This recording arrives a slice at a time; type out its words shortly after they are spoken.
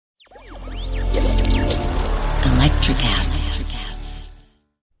NutraCast.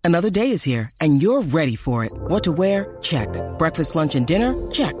 Another day is here, and you're ready for it. What to wear? Check. Breakfast, lunch, and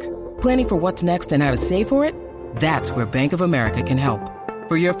dinner? Check. Planning for what's next and how to save for it? That's where Bank of America can help.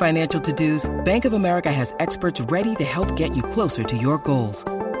 For your financial to-dos, Bank of America has experts ready to help get you closer to your goals.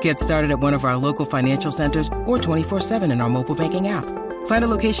 Get started at one of our local financial centers or 24/7 in our mobile banking app. Find a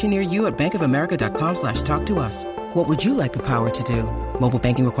location near you at bankofamerica.com/talktous. What would you like the power to do? Mobile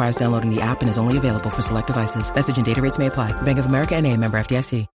banking requires downloading the app and is only available for select devices. Message and data rates may apply. Bank of America N.A., member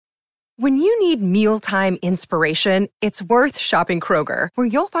FDIC. When you need mealtime inspiration, it's worth shopping Kroger, where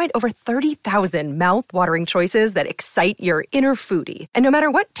you'll find over 30,000 mouth-watering choices that excite your inner foodie. And no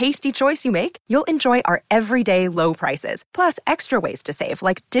matter what tasty choice you make, you'll enjoy our everyday low prices, plus extra ways to save,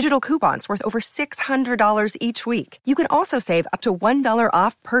 like digital coupons worth over $600 each week. You can also save up to $1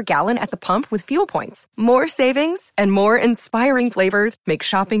 off per gallon at the pump with fuel points. More savings and more inspiring flavors make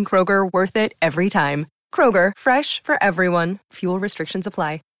shopping Kroger worth it every time. Kroger, fresh for everyone. Fuel restrictions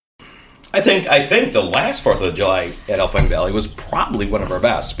apply. I think the last 4th of July at Alpine Valley was probably one of our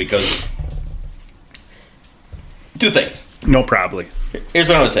best because two things. No, probably. Here's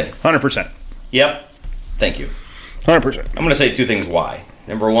what I'm going to say. 100%. Yep. Thank you. 100%. I'm going to say two things why.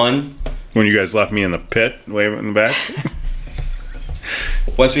 Number one. When you guys left me in the pit, waving in the back.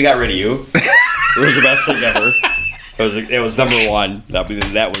 Once we got rid of you, it was the best thing ever. It was number one. That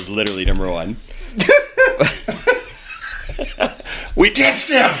was literally number one. We ditched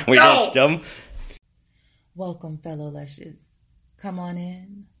him! Ditched him. Welcome, fellow Lushes. Come on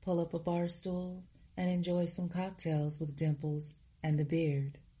in, pull up a bar stool, and enjoy some cocktails with Dimples and the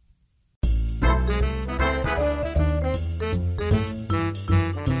Beard.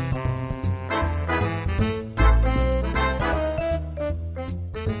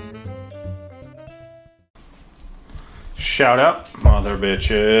 Shout out, mother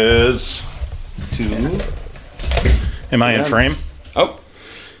bitches. Am I in frame? Oh.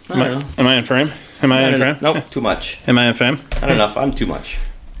 Am I in frame? Am I in frame? Nope, too much. Am I in frame? Not enough. I'm too much.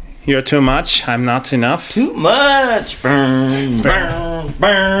 You're too much. I'm not enough. Too much. Burn, burn,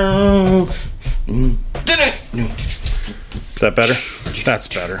 burn. Is that better? That's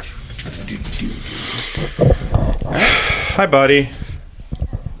better. Hi, buddy.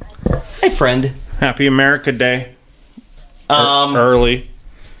 Hi, friend. Happy America Day. Early.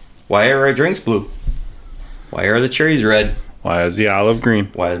 Why are our drinks blue? Why are the cherries red? Why is the olive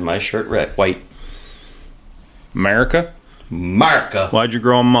green? Why is my shirt red? White. America? America. Why'd you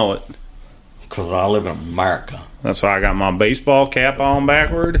grow a mullet? Because I live in America. That's why I got my baseball cap on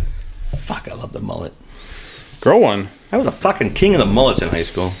backward. Fuck, I love the mullet. Grow one. I was a fucking king of the mullets in high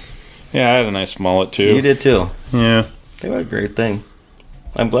school. Yeah, I had a nice mullet too. You did too. Yeah. They were a great thing.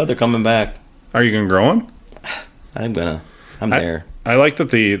 I'm glad they're coming back. Are you gonna grow one? I'm there. I like that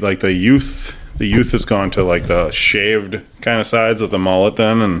the youth has gone to like the shaved kind of sides of the mullet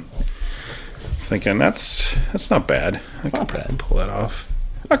then, and I'm thinking that's not bad. I could probably pull that off.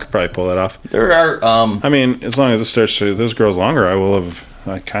 I could probably pull that off. There are I mean, as long as this grows longer,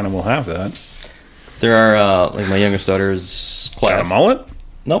 I kind of will have that. There are like my youngest daughter's class. Got a mullet?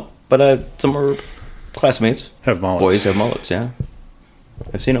 Nope, but some of her classmates have mullets. Boys have mullets, yeah.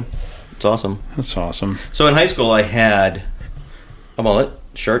 I've seen them. It's awesome. That's awesome. So in high school, I had a mullet,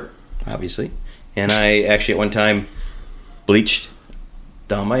 short, obviously, and I actually at one time bleached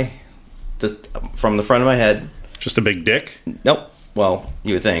down from the front of my head. Just a big dick? Nope. Well,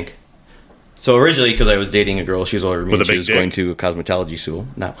 you would think. So originally, because I was dating a girl, she was older than me, and she was going to a cosmetology school.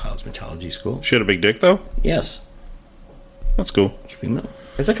 Not cosmetology school. She had a big dick, though? Yes. That's cool.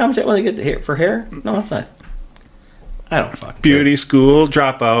 Is that cosmetology when they get hair for hair? No, that's not. I don't fucking Beauty school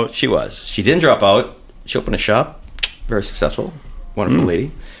dropout. She was. She didn't drop out. She opened a shop. Very successful. Wonderful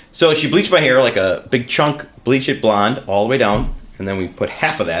lady. So she bleached my hair like a big chunk, bleached it blonde all the way down, and then we put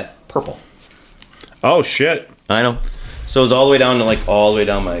half of that purple. Oh, shit. I know. So it was all the way down to like all the way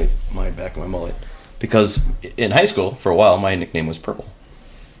down my back of my mullet. Because in high school, for a while, my nickname was Purple.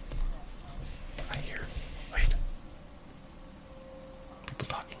 I hear. Wait. People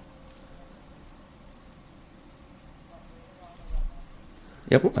talking.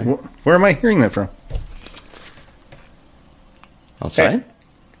 Yep. Where am I hearing that from? Outside? Hey.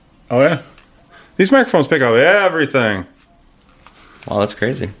 Oh, yeah. These microphones pick up everything. Wow, that's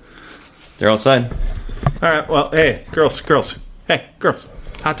crazy. They're outside. All right, well, hey, girls. Hey, girls.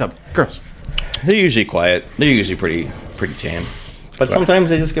 Hot tub, girls. They're usually quiet. They're usually pretty tame. But sometimes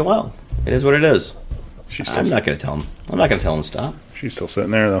they just get wild. It is what it is. I'm not going to tell them. I'm not going to tell them to stop. She's still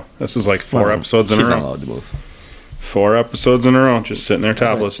sitting there, though. This is like 4 episodes in a row. She's not allowed to move. 4 episodes in a row, just sitting there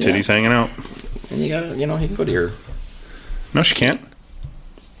topless, titties hanging out. And you got to, you can go to your... No, she can't.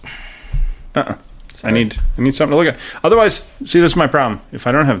 I need something to look at. Otherwise, see, this is my problem. If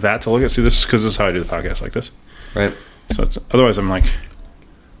I don't have that to look at, see, this is because this is how I do the podcast like this. Right. So otherwise, I'm like,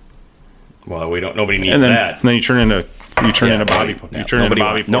 well, nobody needs and then, that. And then you turn into Bobby. You turn into Bobby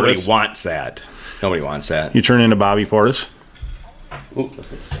Portis. Nobody wants that. Nobody wants that. You turn into Bobby Portis. Ooh. Do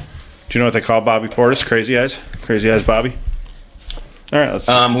you know what they call Bobby Portis? Crazy Eyes? Crazy Eyes Bobby? All right, let's...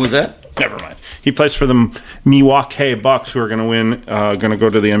 who's that? Never mind. He plays for the Milwaukee Bucks, who are going to win, going to go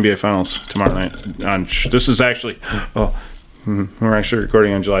to the NBA Finals tomorrow night. This is actually... we're actually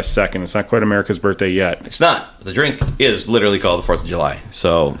recording on July 2nd. It's not quite America's birthday yet. It's not. The drink is literally called the 4th of July.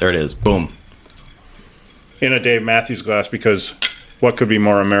 So there it is. Boom. In a Dave Matthews glass, because what could be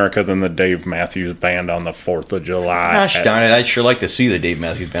more America than the Dave Matthews Band on the 4th of July? Gosh darn it. I'd sure like to see the Dave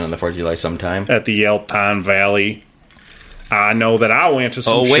Matthews Band on the 4th of July sometime. At the Yelpon Valley. I know that I went to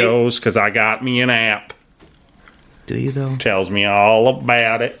some shows because I got me an app. Do you, though? Tells me all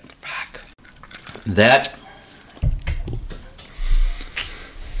about it. Fuck. That...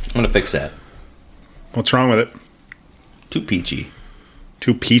 I'm going to fix that. What's wrong with it? Too peachy.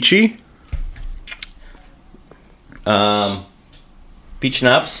 Too peachy? Peach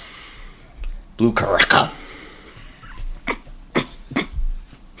schnapps. Blue Caraca.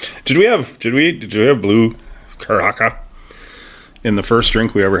 Did we have blue Caraca in the first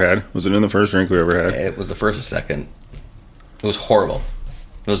drink we ever had? Was it in the first drink we ever had? It was the first or second. It was horrible.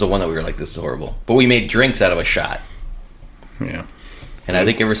 It was the one that we were like, this is horrible. But we made drinks out of a shot. Yeah. And I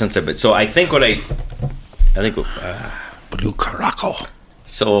think ever since I've been... So I think blue Caraca.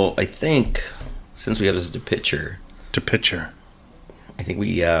 So I think since we had this to pitcher... I think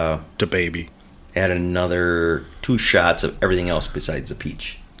we... to baby. Add another 2 shots of everything else besides the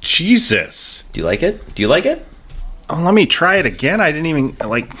peach. Jesus. Do you like it? Oh, let me try it again. I didn't even,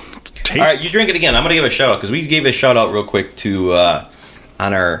 taste... All right, you drink it again. I'm going to give a shout-out, because we gave a shout-out real quick to... on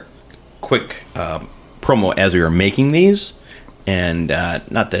our quick promo as we were making these. And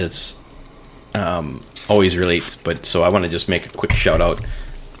not that it's always relates, but so I want to just make a quick shout out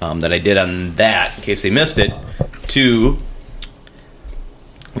that I did on that, in case they missed it, to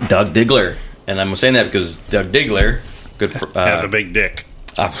Doug Diggler. And I'm saying that because Doug Diggler has a big dick.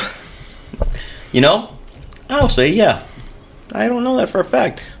 I'll say, yeah. I don't know that for a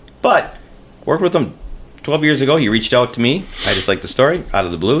fact. But worked with him 12 years ago. He reached out to me. I just liked the story. Out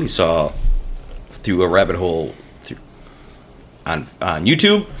of the blue, he saw through a rabbit hole on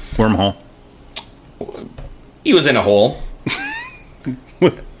YouTube. Wormhole. He was in a hole.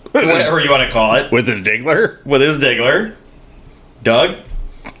 Whatever you want to call it. With his Diggler. Doug.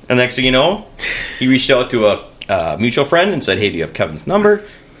 And next thing you know, he reached out to a mutual friend and said, hey, do you have Kevin's number?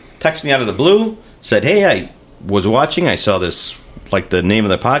 Texted me out of the blue. Said, hey, I was watching. I saw this, the name of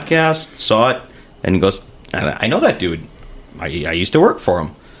the podcast. Saw it. And he goes, I know that dude. I used to work for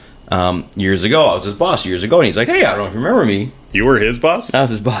him. Years ago. I was his boss years ago. And he's like, hey, I don't know if you remember me. You were his boss? I was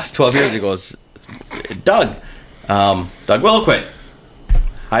his boss 12 years ago. Doug. Doug Williquit.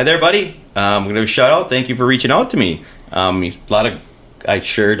 Hi there, buddy. I'm going to shout out. Thank you for reaching out to me. I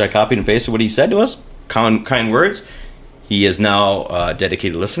copied and pasted what he said to us. Kind words. He is now a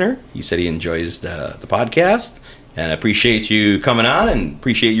dedicated listener. He said he enjoys the podcast. And I appreciate you coming on and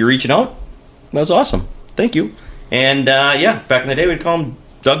appreciate you reaching out. That was awesome. Thank you. And, back in the day, we'd call him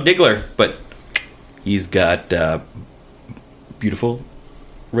Doug Diggler. But he's got beautiful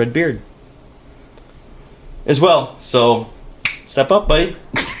red beard as well. So, step up, buddy.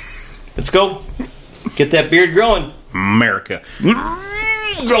 Let's go. Get that beard growing. America.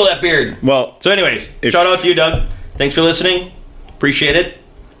 Grow that beard. Well, so anyways, shout out to you, Doug. Thanks for listening. Appreciate it.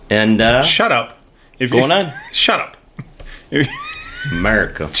 And shut up. Shut up.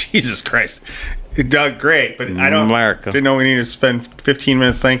 America. Jesus Christ. Doug, great, but I didn't know we needed to spend 15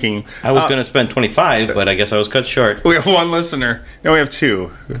 minutes thinking. I was going to spend 25, but I guess I was cut short. We have one listener. No, we have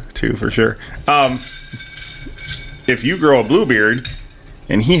two. Two for sure. If you grow a blue beard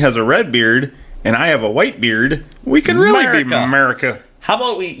and he has a red beard and I have a white beard, we can really be America. How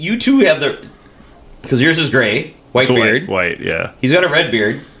about you two have because yours is gray, white beard. White, yeah. He's got a red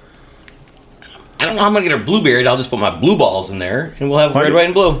beard. I don't know how I'm going to get a blue beard. I'll just put my blue balls in there, and we'll have red, white,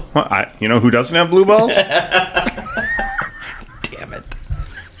 and blue. Well, you know who doesn't have blue balls? Damn it.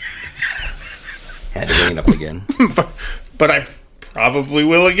 Had to bring it up again. but I probably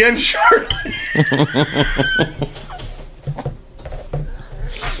will again shortly.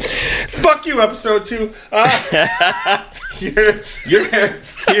 Fuck you, episode 2. You're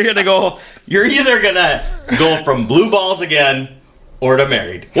going to go... You're either going to go from blue balls again or to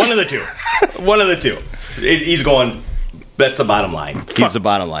married. One of the two. One of the two. He's going... That's the bottom line. He's the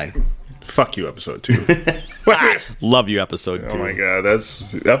bottom line. Fuck you, episode 2. Love you, episode 2. Oh my god, that's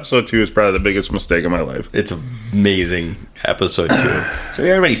episode 2 is probably the biggest mistake of my life. It's amazing, episode 2. So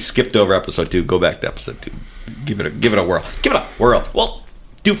everybody skipped over episode 2. Go back to episode 2. Give it a whirl. Give it a whirl. Well,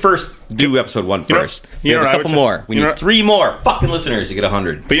 do episode 1 first. You know a what I couple would more. We need 3 more fucking listeners to get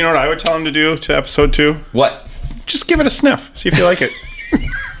 100. But you know what I would tell him to do to episode 2? What? Just give it a sniff. See if you like it.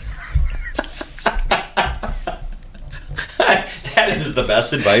 That is the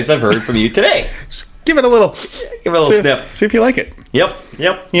best advice I've heard from you today. Just give it a little. Give it a little sniff. See if you like it. Yep.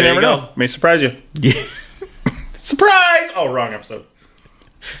 You never know. May surprise you. Surprise! Oh, wrong episode.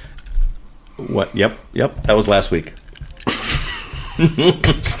 What? Yep. That was last week.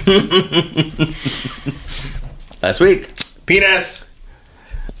 Last week. Penis.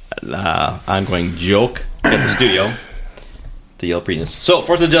 Ongoing joke at the studio. The yellow penis. So,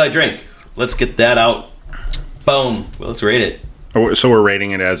 4th of July drink. Let's get that out. Boom. Well, let's rate it. So we're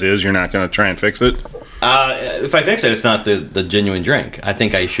rating it as is. You're not going to try and fix it? If I fix it, it's not the genuine drink. I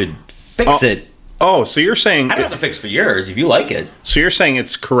think I should fix it. Oh, so you're saying... I don't have to fix for yours if you like it. So you're saying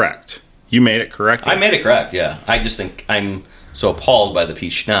it's correct. You made it correct? I made it correct, yeah. I just think I'm so appalled by the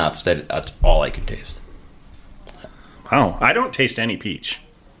peach schnapps that that's all I can taste. Wow. I don't taste any peach.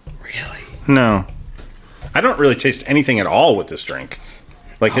 Really? No. I don't really taste anything at all with this drink.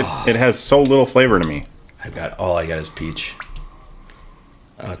 Like, it has so little flavor to me. All I got is peach.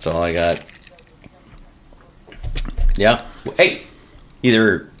 That's all I got. Yeah. Hey,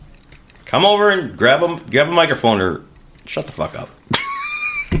 either come over and grab a microphone or shut the fuck up.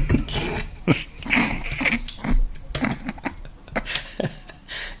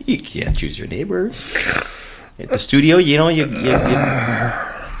 You can't choose your neighbor. At the studio, you know, you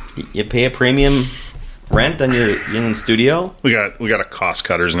pay a premium rent on your in studio. We got a cost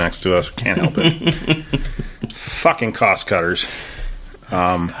cutters next to us. Can't help it. Fucking cost cutters.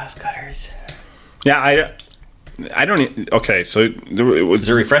 Cost cutters. Yeah, I don't. Okay, so is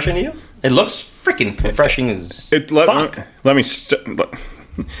it refreshing to you? It looks freaking refreshing as fuck. Let me start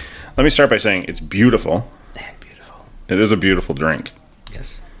by saying it's beautiful. Man, beautiful. It is a beautiful drink.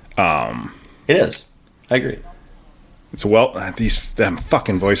 Yes. It is. I agree. It's these damn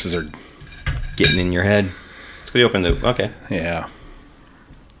fucking voices are getting in your head. Let's go open the. Okay. Yeah.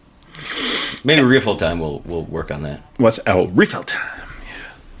 Maybe refill time. We'll work on that. Refill time?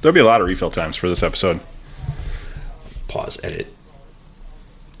 Yeah. There'll be a lot of refill times for this episode. Pause. Edit.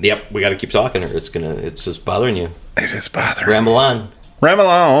 Yep. We got to keep talking, or it's just bothering you. It is bothering. Ramble on. Ramble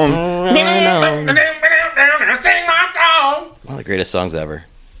on. Sing my song. One of the greatest songs ever.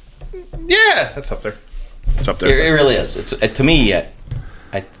 Yeah, that's up there. It's up there. It really is. It's to me. I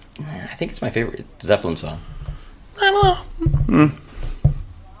think it's my favorite Zeppelin song.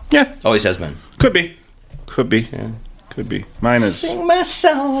 Yeah. Always has been. Could be. Yeah. Could be. Mine is. Sing my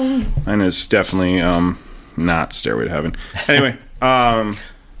song. Mine is definitely not Stairway to Heaven. Anyway, but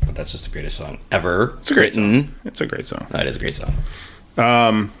that's just the greatest song ever. It's a great song. It's a great song. No, it is a great song.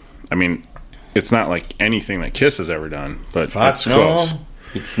 I mean, it's not like anything that Kiss has ever done, but it's close.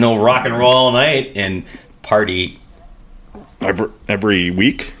 It's no rock and roll all night and party every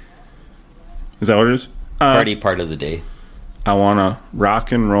week. Is that what it is? Party part of the day. I want to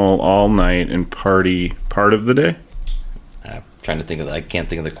rock and roll all night and party part of the day. I'm trying to think of I can't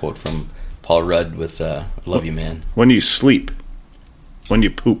think of the quote from Paul Rudd with "Love You, Man." When do you sleep? When do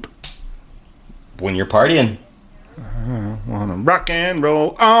you poop? When you're partying. I want to rock and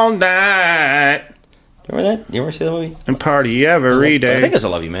roll all night. Remember that? You ever see that movie? And party every day. I think it's "I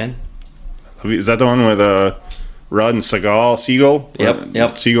Love You, Man." Is that the one with Rudd and Siegel?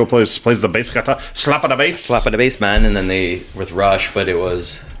 Yep. Siegel plays the bass guitar. Slap of the bass, man. And then they with Rush, but it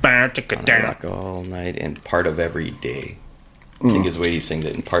was down. rock all night and part of every day. I think is the way he sings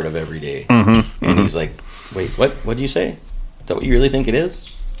it. And part of every day. And he's like, "Wait, what? What do you say? Is that what you really think it is?"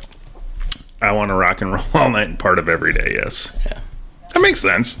 I want to rock and roll all night and part of every day. Yes. Yeah. That makes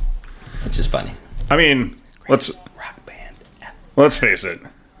sense. It's just funny. I mean, rock band. Let's face it.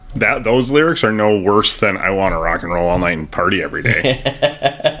 Those lyrics are no worse than "I want to rock and roll all night and party every day."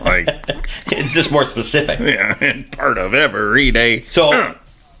 Like, it's just more specific. Yeah, and part of every day. So,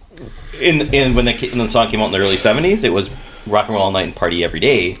 when the song came out in the early '70s, it was rock and roll all night and party every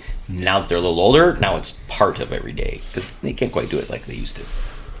day. Now that they're a little older, now it's part of every day because they can't quite do it like they used to.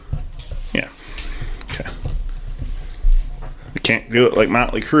 Yeah. Okay. They can't do it like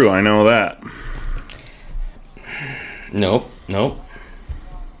Motley Crue. I know that. Nope.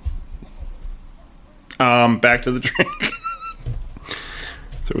 Back to the drink.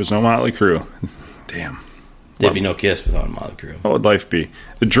 There was no Motley Crue. Damn. There'd be no Kiss without Motley Crue. What would life be?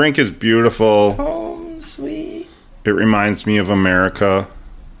 The drink is beautiful. Home sweet. It reminds me of America.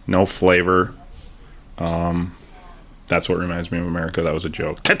 no flavor. That's what reminds me of America. That was a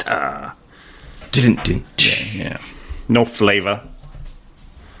joke. Ta-ta! Yeah. No flavor.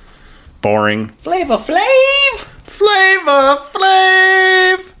 Boring. Flavor Flav. Flavor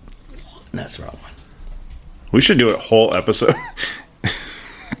Flav. That's the wrong one. We should do a whole episode.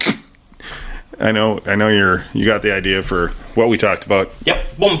 I know you got the idea for what we talked about.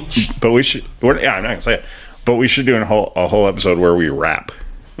 Yep. Boom. But we should. I'm not gonna say it. But we should do a whole episode where we rap.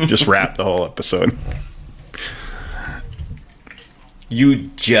 Just rap the whole episode. You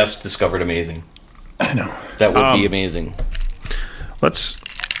just discovered amazing. I know. That would be amazing. I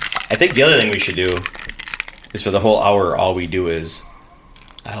think the other thing we should do is for the whole hour, all we do is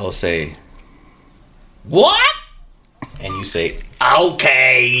I'll say, what? And you say,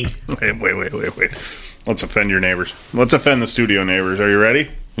 okay. Wait. Let's offend your neighbors. Let's offend the studio neighbors. Are you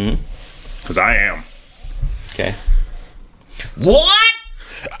ready? Mm-hmm. Because I am. Okay. What?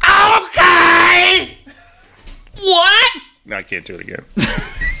 Okay. What? No, I can't do it again.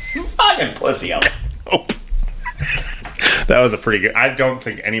 Fucking pussy out. Oh. That was a pretty good. I don't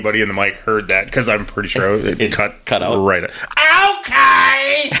think anybody in the mic heard that because I'm pretty sure it cut out. Right.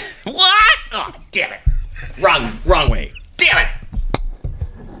 Okay. What? Oh, damn it. Wrong way. Damn it.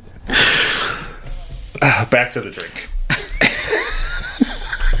 Back to the drink.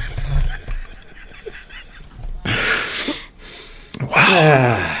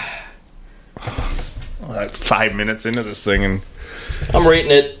 Wow. Like 5 minutes into this thing, and I'm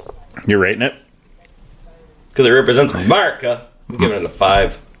rating it. You're rating it? Because it represents America. I'm giving it a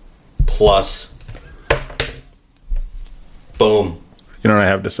 5+. Boom. You know what I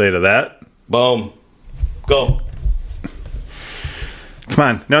have to say to that? Boom. Go.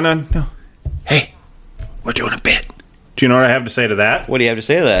 Come on. No. Hey, we're doing a bit. Do you know what I have to say to that? What do you have to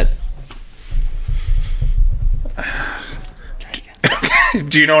say to that?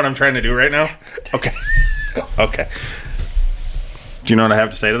 Do you know what I'm trying to do right now? Okay. Okay. Do you know what I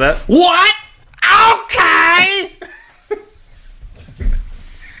have to say to that? What? Okay.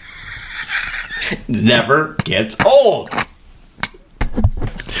 Never gets old.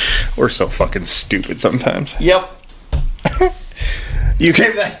 We're so fucking stupid sometimes. Yep. You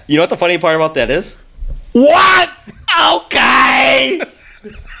gave that. You know what the funny part about that is? What? Okay.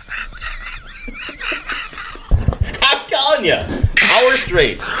 I'm telling you, hour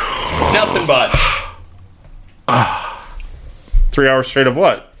straight, nothing but 3 hours straight of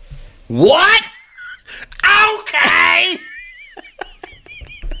what? what? Okay.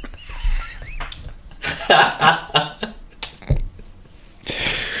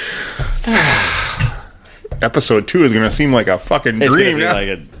 Episode 2 is going to seem like a fucking dream. It's now. like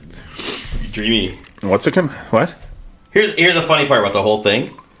a dreamy. What's it? What? Here's the funny part about the whole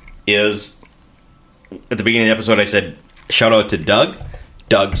thing is at the beginning of the episode I said shout out to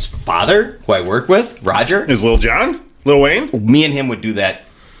Doug's father, who I work with, Roger. Is Lil John? Lil Wayne? Me and him would do that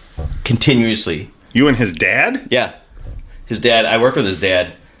continuously. You and his dad? Yeah. His dad, I work with his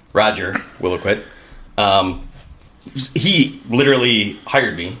dad, Roger Willoquit. He literally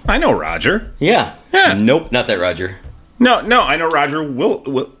hired me. I know Roger. Yeah. Yeah. Nope, not that Roger. No, I know Roger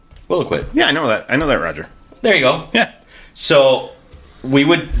Willoquit. Yeah, I know that Roger. There you go. Yeah. So we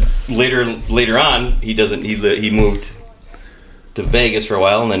would later on. He moved to Vegas for a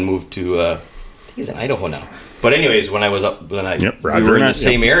while and then moved to. I think he's in Idaho now. But anyways, we were in the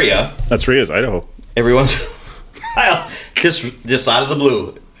same area. That's where he is, Idaho. Everyone's just out of the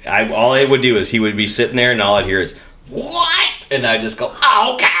blue. All I would do is he would be sitting there and all I'd hear is what, and I'd just go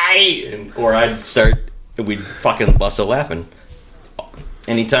okay, or I'd start. We'd fucking bust out laughing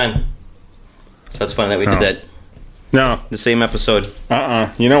anytime. So that's funny that we did that. No. The same episode.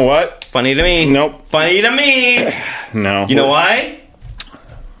 You know what? Funny to me. Nope. Funny to me. No. You know why?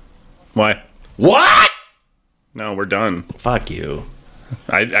 Why? What? No, we're done. Fuck you.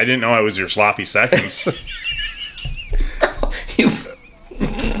 I didn't know I was your sloppy seconds.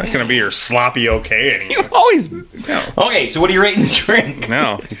 Not gonna be your sloppy okay anymore. You've always... No. Okay, so what are you rating the drink?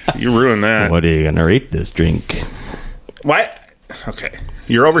 No, you ruined that. What are you gonna rate this drink? What? Okay.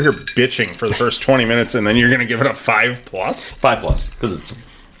 You're over here bitching for the first 20 minutes and then you're gonna give it a 5+? 5+, because it's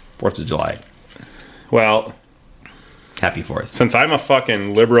 4th of July. Well... Happy 4th. Since I'm a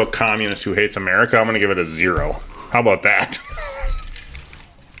fucking liberal communist who hates America, I'm going to give it a 0. How about that?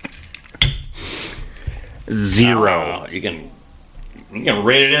 0. You can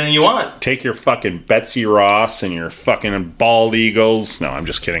rate it anything you want. Take your fucking Betsy Ross and your fucking bald eagles. No, I'm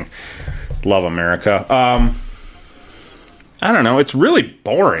just kidding. Love America. I don't know. It's really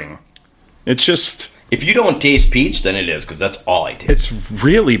boring. It's just... If you don't taste peach, then it is, because that's all I taste. It's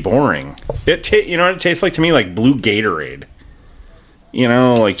really boring. You know what it tastes like to me? Like blue Gatorade. You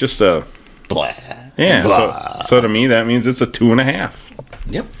know, like just a... Blah. Yeah, Blah. so to me, that means it's a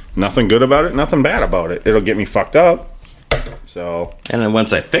 2.5. Yep. Nothing good about it, nothing bad about it. It'll get me fucked up. So... And then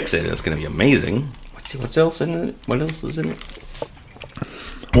once I fix it, it's going to be amazing. What's else in it? What else is in it?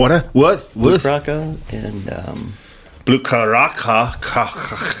 What? Blue Caraca and... Blue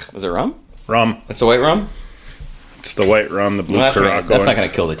Caraca. Was it rum? Rum. That's the white rum? It's the white rum, the blue Well, Caraca. that's not going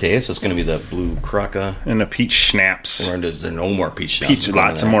to kill the taste. It's going to be the blue Caraca. And the peach schnapps. Or there's no more peach schnapps.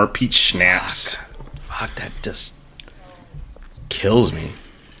 Lots of more peach schnapps. Fuck, that just kills me.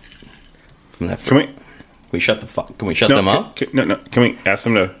 From that Can we shut them up? No. Can we ask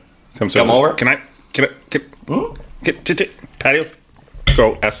them to Come over? Can I patio?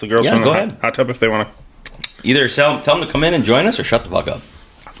 Go ask the girls Yeah, from go the ahead. hot tub if they want to. Either tell them to come in and join us or shut the fuck up.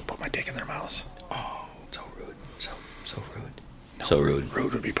 I'll put my dick in their mouths. Oh, so rude. So rude. So rude.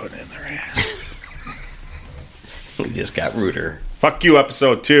 Rude would be putting it in their ass. We just got ruder. Fuck you,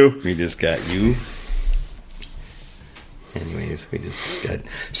 episode 2. We just got you. Anyways, we just got...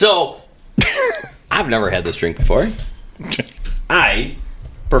 So, I've never had this drink before. I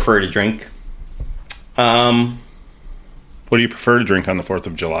prefer to drink... What do you prefer to drink on the 4th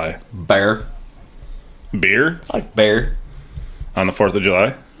of July? beer. Beer? I like beer. On the 4th of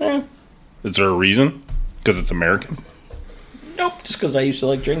July? Eh, Is there a reason? Because it's American? nope, just because I used to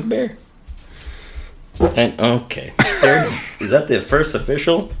like drink beer. And, okay. Is that the first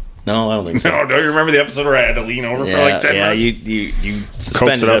official? No, I don't think so. No, don't you remember the episode where I had to lean over for like 10 minutes? you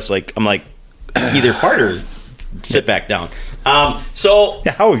suspended it up. us like I'm like either fart or sit back down. So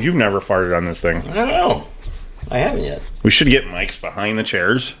Yeah, how have you never farted on this thing? I don't know. I haven't yet. We should get mics behind the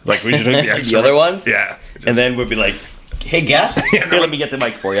chairs. Like we should take the extra The other ones? Yeah. And then we'd be like, "Hey, guest, here, let me get the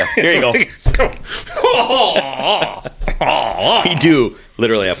mic for you. Here you go." Let's go. We do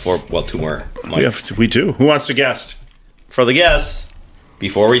literally have two more mics We do. Who wants to guest? for the guests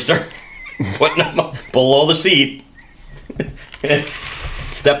before we start putting them up below the seat.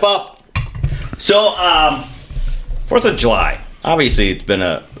 Step up. So, 4th of July. Obviously, it's been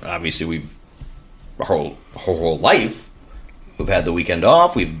we've our whole life. We've had the weekend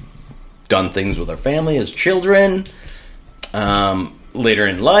off. We've done things with our family as children. Later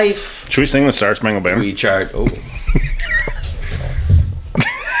in life, Should we sing the Star Spangled Banner? we chart. Oh,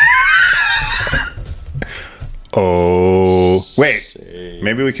 Oh, wait.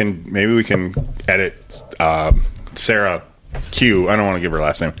 Maybe we can edit Sarah Q. I don't want to give her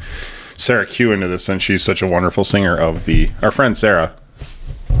last name. Sarah Q into this, since she's such a wonderful singer of our friend Sarah.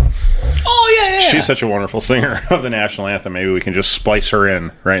 oh yeah. She's such a wonderful singer of the national anthem. Maybe we can just splice her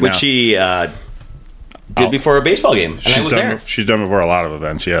in right Which now. she did before a baseball game, and I was there. She's done before a lot of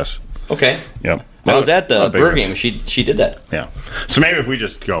events. Yes. Okay. Yep. I was at A lot the of big bird events. game. She did that. Yeah. So maybe if we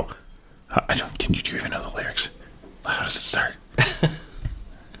just go, do you even know the lyrics? How does it start?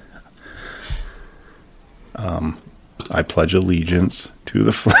 I pledge allegiance to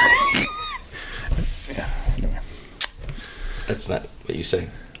the flag. Yeah. Anyway. That's not what you say.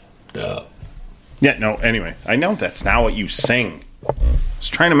 Yeah. No. Anyway, I know that's not what you sing. I was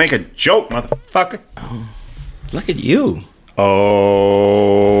trying to make a joke, motherfucker. Look at you.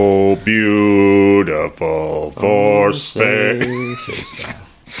 Oh, beautiful for space.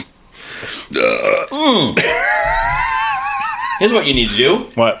 Here's what you need to do.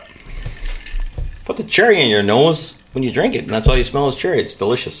 What? Put the cherry in your nose when you drink it, and that's all you smell is cherry. It's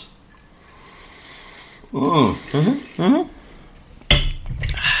delicious. Oh,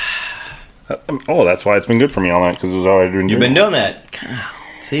 that's why it's been good for me all night, because it was all I've been doing. You've been doing that.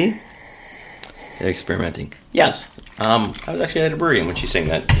 See? They're experimenting. Yes. I was actually at a brewery when she sang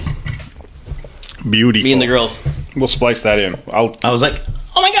that. Beautiful. Me and the girls. We'll splice that in. I was like,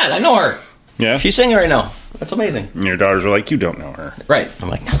 oh my God, I know her. Yeah? She's singing right now. That's amazing. And your daughters were like, you don't know her. Right. I'm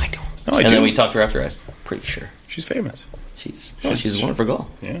like, no, I don't. No, I and do. then we talked to her after. I'm pretty sure. She's famous. She's a wonderful girl.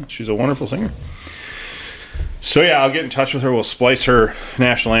 Yeah, she's a wonderful singer. So yeah, I'll get in touch with her. We'll splice her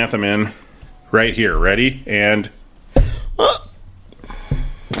national anthem in right here. Ready? And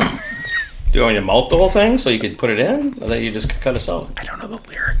Do you want me to mouth the whole thing so you could put it in? Or that you just cut us out? I don't know the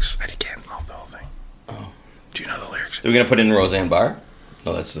lyrics. I can't mouth the whole thing. Oh. Do you know the lyrics? Are we going to put in Roseanne Barr?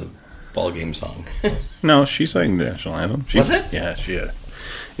 No, that's the ball game song. No, she sang the national anthem. Was it? Yeah, she did.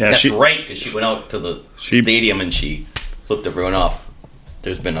 Yeah, That's right, because she went out to the stadium and she flipped everyone off.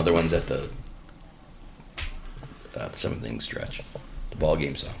 There's been other ones at the 7th inning stretch. The ball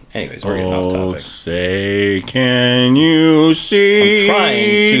game song. Anyways, we're getting off topic. Say, can you see? I'm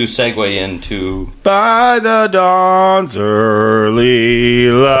trying to segue into... By the dawn's early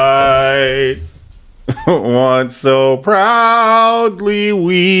light, once so proudly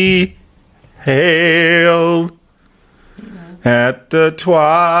we hailed at the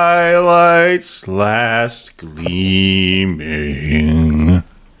twilight's last gleaming.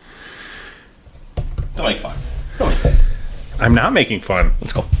 Don't make fun. Don't make fun. I'm not making fun.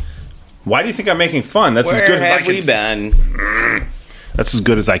 Let's go. Why do you think I'm making fun? That's Where as good as I have can. we been? That's as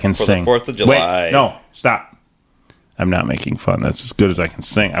good as I can For sing. the 4th of July. Wait, no, stop. I'm not making fun. That's as good as I can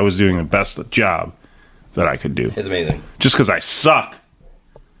sing. I was doing the best job that I could do. It's amazing. Just because I suck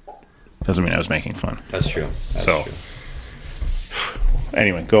doesn't mean I was making fun. That's true. That's So- true.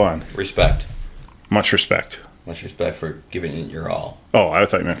 Anyway, go on. Respect. Much respect. Much respect for giving it your all. Oh, I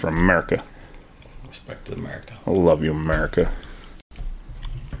thought you meant from America. Respect to America. I love you, America.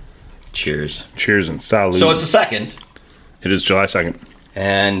 Cheers. Cheers and salute. So it's the 2nd, It is July 2nd.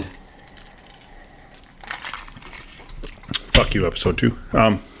 and Fuck you, episode 2.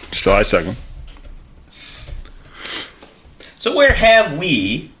 It's July 2nd. so where have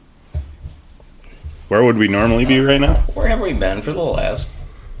we Where would we normally be right now? been for the last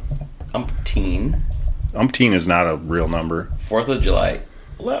umpteen Umpteen is not a real number. 4th of July?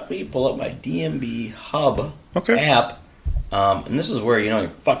 Let me pull up my DMB Hub Okay. app. And this is where, you're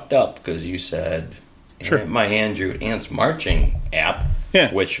fucked up because you said Sure. my Andrew Ants Marching app,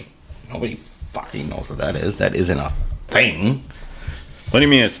 Yeah. which nobody fucking knows what that is. That isn't a thing. What do you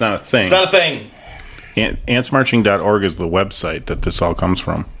mean it's not a thing? It's not a thing. Antsmarching.org is the website that this all comes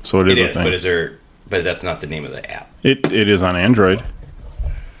from. So it is It a is, thing. but that's not the name of the app. It is on Android.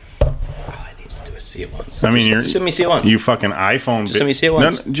 Oh, I need to do it. See it once. I mean, you're just let me see it once. You fucking iPhone. Just let me see it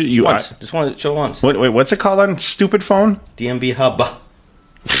once. No, you once. Just want to show it once. wait, what's it called on stupid phone? DMB Hub.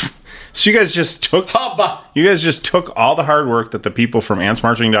 So you guys just took Hub. all the hard work that the people from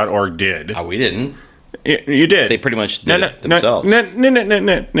antsmarching.org did. Oh, we didn't. You did. They pretty much did it themselves.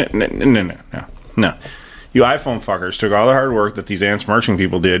 No. You iPhone fuckers took all the hard work that these Ants Marching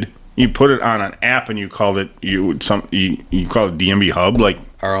people did. You put it on an app and you called it you called it DMB Hub. Like,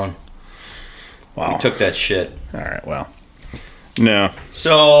 Our own. wow. We took that shit. All right, well, no,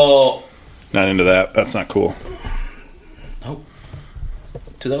 So, not into that. That's not cool.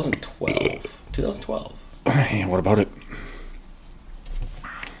 2012. 2012. Yeah, what about it?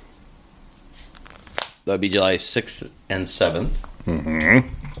 That'd be July 6th and 7th. Mm-hmm.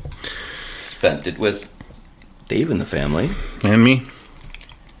 Spent it with Dave and the family. And me,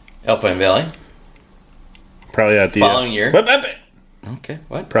 Alpine Valley. probably at the Following year. Okay,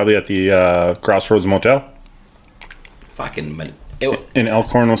 what? Probably at the Crossroads Motel Fucking in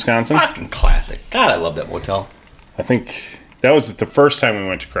Elkhorn, Wisconsin. fucking classic. God, I love that motel. I think that was the first time we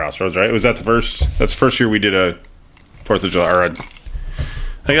went to Crossroads, right? Was that the first? That's the first year we did a 4th of July. I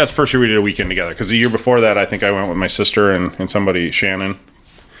think that's the first year we did a weekend together. Because the year before that, I think I went with my sister and somebody, Shannon.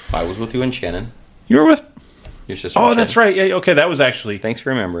 I was with you and Shannon. You were with? Your sister. Oh, Shannon. that's right. Yeah, okay, that was actually. Thanks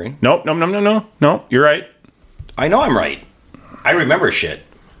for remembering. Nope, no. You're right. I know I'm right. I remember shit.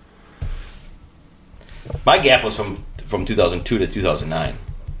 My gap was from 2002 to 2009,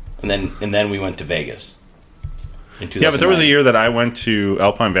 and then we went to Vegas. In 2009. Yeah, but there was a year that I went to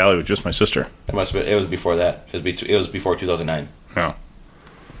Alpine Valley with just my sister. It must have been, it was before that. It was before 2009. No,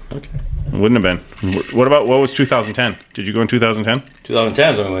 Okay. it wouldn't have been. What was 2010? Did you go in 2010?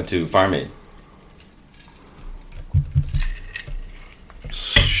 2010 is when we went to Farm Aid.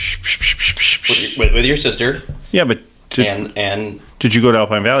 With your sister Yeah, but and did you go to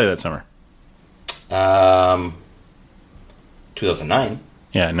Alpine Valley that summer? 2009.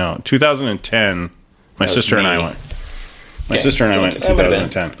 Yeah, no. 2010, my was sister and I me. went. My Okay, sister and I went in that would've been.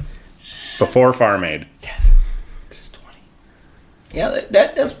 2010. Before Farm Aid. This is 20. Yeah,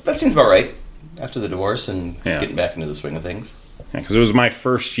 that seems about right. After the divorce and Yeah. getting back into the swing of things. Yeah, because it was my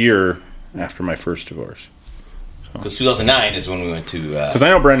first year after my first divorce. Because 2009 is when we went to. Because I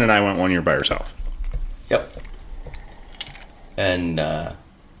know Brenda and I went 1 year by herself. Yep. And.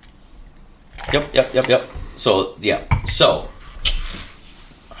 Yep. So, yeah. So.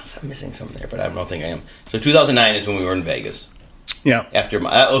 I'm missing something there, but I don't think I am. So 2009 is when we were in Vegas. Yeah.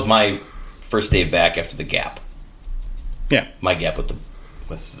 That was my first day back after the Gap. Yeah. My Gap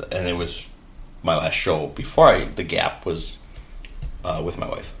and it was my last show before the Gap was with my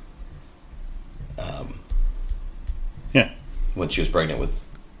wife. Yeah. When she was pregnant with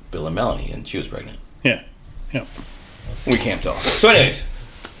Bill and Melanie, and she was pregnant. Yeah. Yeah. We camped off. So, anyways,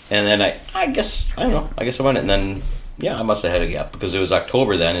 and then I guess I don't know. I guess I went, and then yeah, I must have had a gap because it was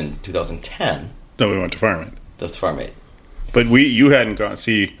October then in 2010. Then we went to Farm Aid. That's the Farm Aid. But you hadn't gone.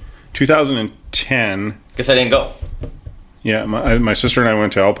 See, 2010. Guess I didn't go. Yeah, my sister and I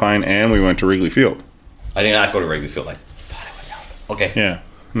went to Alpine and we went to Wrigley Field. I did not go to Wrigley Field. I thought I went down. Okay. Yeah.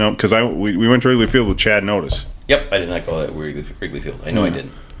 No, because we went to Wrigley Field with Chad Notice. Yep, I did not go to Wrigley Field. I know I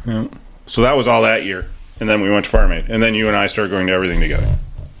didn't. Yeah. So that was all that year. And then we went to Farm Aid. And then you and I started going to everything together.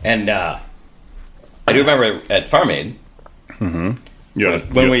 And I do remember at Farm Aid, when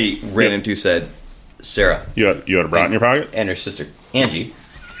we ran into said Sarah. You had a brat in your pocket? And her sister, Angie.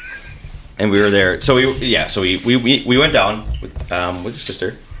 And we were there. So we went down with your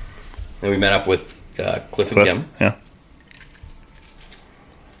sister. And we met up with Cliff and Kim. Yeah.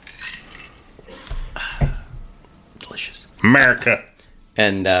 Delicious. America.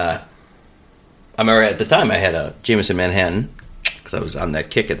 And I remember at the time I had a Jameson Manhattan because I was on that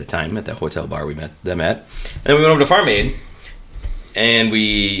kick at the time at that hotel bar we met them at. And then we went over to Farm Aid, and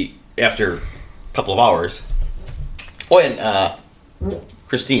we, after a couple of hours,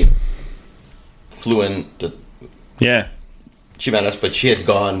 Christine flew in to. Yeah. She met us, but she had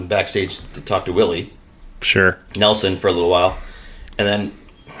gone backstage to talk to Willie. Sure. Nelson for a little while, and then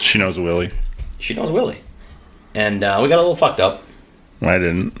she knows Willie. She knows Willie, and we got a little fucked up. I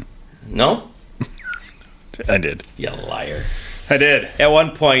didn't. No, I did. You liar. I did. At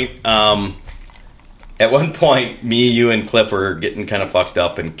one point, me, you, and Cliff were getting kind of fucked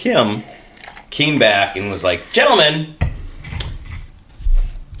up, and Kim came back and was like, "Gentlemen,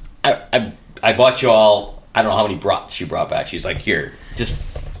 I bought you all. I don't know how many brats she brought back. She's like, here, just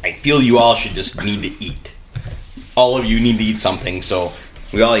I feel you all should just need to eat. All of you need to eat something, so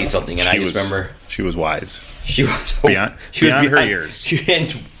we all eat something." And I just remember she was wise. She was beyond her years. She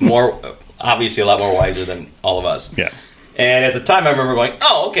was obviously a lot more wiser than all of us. Yeah. And at the time, I remember going,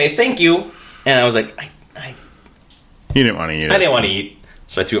 "Oh, okay, thank you." And I was like, You didn't want to eat it. I didn't want to eat,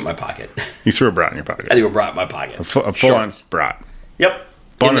 so I threw it in my pocket. You threw a brat in your pocket. I threw a brat in my pocket. A full-on brat. Yep.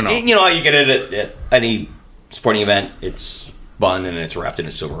 Bun and all. You know how you get it at any sporting event? It's bun and it's wrapped in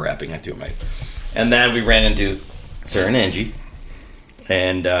a silver wrapping. I threw it and then we ran into Sarah and Angie,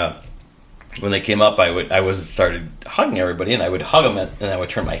 and when they came up, I started hugging everybody, and I would hug them, and I would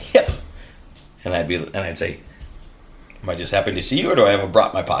turn my hip, and I'd say, "Am I just happy to see you, or do I have a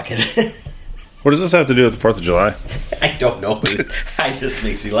brat in my pocket?" What does this have to do with the 4th of July? I don't know. It just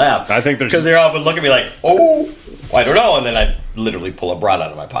makes me laugh. I think because they all would look at me like, "Oh, I don't know," and then I'd literally pull a brat out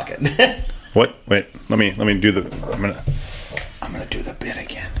of my pocket. What? Wait. Let me do the. I'm gonna do the bit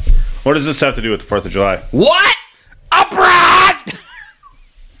again. What does this have to do with the 4th of July? What? A brat?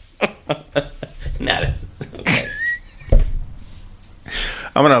 Not it. Okay.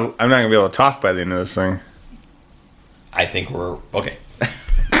 I'm not gonna be able to talk by the end of this thing. I think we're okay.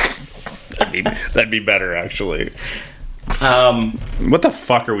 That'd be better, actually. What the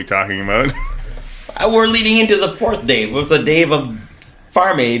fuck are we talking about? We're leading into the 4th day with the day of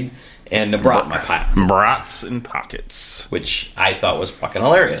Farm Aid and the brat in my pocket. Brats in pockets. Which I thought was fucking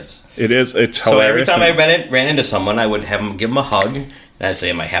hilarious. It is. It's so hilarious. So every time I ran into someone, I would give them a hug, and I'd say,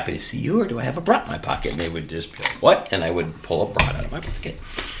 "Am I happy to see you, or do I have a brat in my pocket?" And they would just be like, "What?" And I would pull a brat out of my pocket.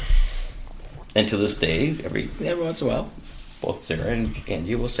 And to this day, every once in a while, both Sarah and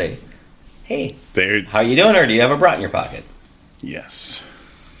Angie will say, "Hey, how you doing, or do you have a brat in your pocket?" Yes.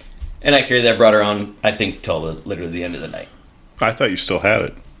 And I carried that brat around, I think, till literally the end of the night. I thought you still had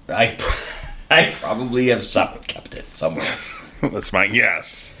it. I probably have kept it somewhere. That's my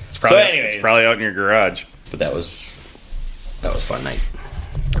guess. It's probably out in your garage. But that was a fun night.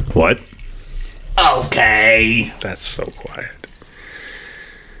 What? Okay. That's so quiet.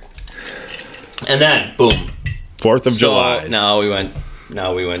 And then, boom. 4th of July. Now we went.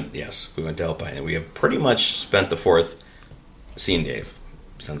 Yes, we went to Alpine, and we have pretty much spent the 4th seeing Dave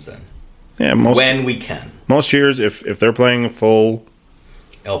since then. Yeah, when we can. Most years, if they're playing full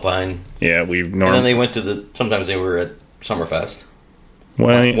Alpine. Yeah, and then they went to sometimes they were at Summerfest.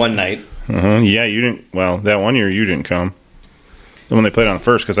 Well, one night. Yeah, you didn't. Well, that one year you didn't come. The one they played on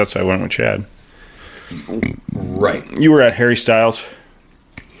first, because that's why I went with Chad. Right. You were at Harry Styles.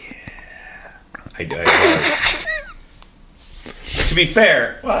 Yeah, I was. To be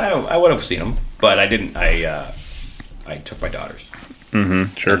fair, well, I would have seen them, but I didn't. I took my daughters.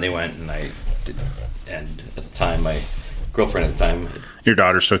 Mm-hmm. Sure. And they went, and I did. And at the time, my girlfriend at the time. Your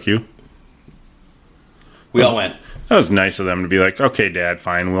daughters took you? We all went. That was nice of them to be like, "Okay, Dad,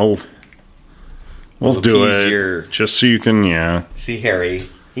 fine, we'll do it, just so you can, see Harry.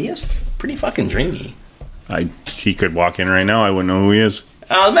 He is pretty fucking dreamy. He could walk in right now. I wouldn't know who he is.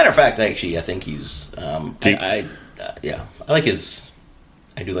 As a matter of fact, actually, I think he's. I like his.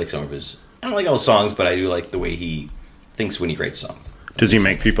 I do like some of his. I don't like all the songs, but I do like the way he thinks when he writes songs. Does he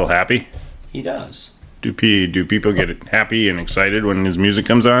make people happy? He does. Do people get happy and excited when his music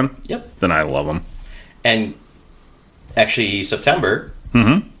comes on? Yep. Then I love him. And actually, September,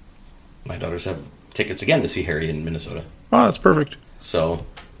 my daughters have tickets again to see Harry in Minnesota. Oh, that's perfect. So,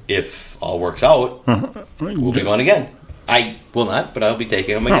 if all works out, we'll be going again. I will not, but I'll be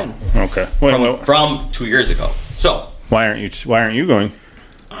taking them again. Oh, okay. Wait, from 2 years ago. So why aren't you going?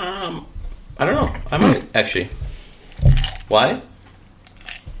 I don't know. I might actually. Why?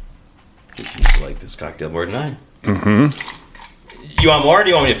 He seems to like this cocktail more than I. Mm-hmm. You want more, or do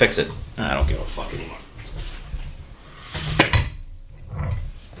you want me to fix it? I don't give a fuck anymore.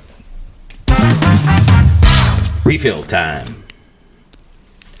 Refill time.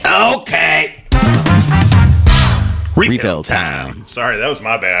 Okay. Refill time. Sorry, that was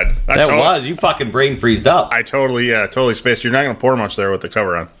my bad. You fucking brain freezed up. I totally spaced. You're not going to pour much there with the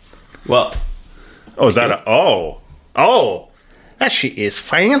cover on. Well. Oh, is that Oh. That shit is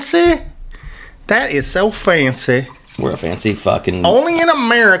fancy. That is so fancy. We're a fancy fucking... Only in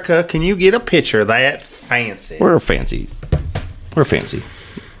America can you get a picture that fancy. We're fancy. We're fancy.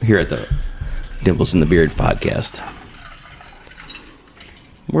 Here at the Dimples in the Beard podcast.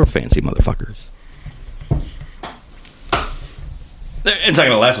 We're fancy motherfuckers. It's not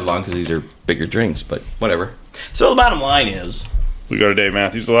going to last as long because these are bigger drinks, but whatever. So the bottom line is... We go to Dave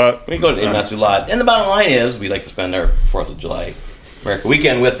Matthews a lot. We go to Dave Matthews a lot. And the bottom line is we like to spend our 4th of July America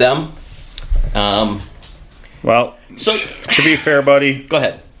weekend with them. Well, so to be fair, buddy... Go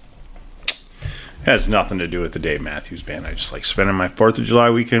ahead. It has nothing to do with the Dave Matthews Band. I just like spending my 4th of July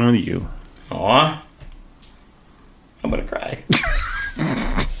weekend with you. Aw. I'm going to cry.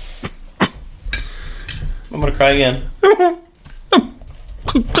 I'm going to cry again.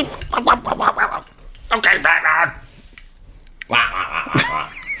 Okay, Batman.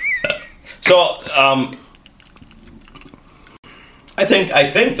 So, I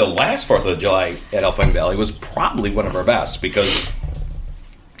think the last 4th of July at Alpine Valley was probably one of our best because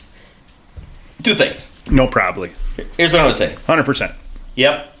 2 things. No, probably. Here's what I'm going to say. 100%.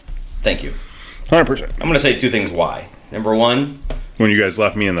 Yep. Thank you. 100%. I'm going to say 2 things why. Number 1. When you guys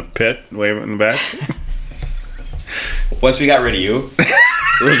left me in the pit, waving in the back. Once we got rid of you,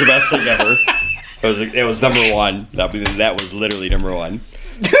 it was the best thing ever. It was number 1. That was literally number 1.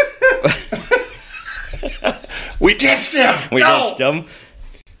 We ditched him. Ditched him.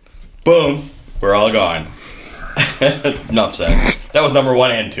 Boom. We're all gone. Enough said. That was number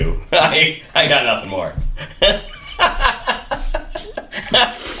 1 and 2. I got nothing more.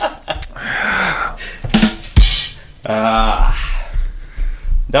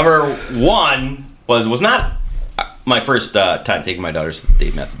 Number 1 was not my first time taking my daughters to the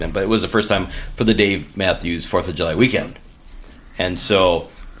Dave Matthews Band, but it was the first time for the Dave Matthews 4th of July weekend. And so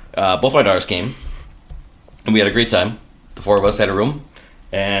both my daughters came, and we had a great time. The 4 of us had a room,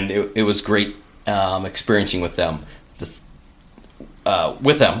 and it was great experiencing with them.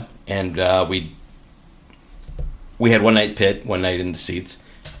 And we had one night pit, one night in the seats.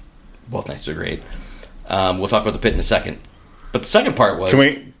 Both nights were great. We'll talk about the pit in a second. But the second part was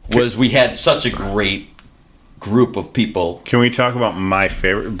we had such a great group of people. Can we talk about my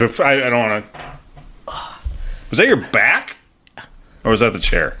favorite? I don't want to. Was that your back, or was that the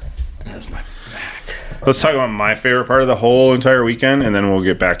chair? That's my back. Let's talk about my favorite part of the whole entire weekend, and then we'll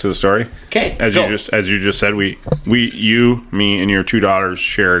get back to the story. Okay. As you just said, you, me, and your 2 daughters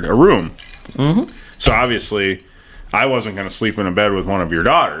shared a room. Mm-hmm. So obviously, I wasn't going to sleep in a bed with one of your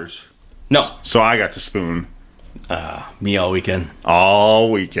daughters. No. So I got to spoon. Me all weekend.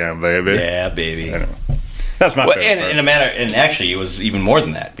 All weekend, baby. Yeah, baby. I know. That's my favorite part. In a manner, and actually, it was even more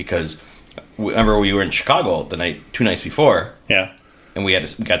than that because remember we were in Chicago 2 nights before. Yeah. And we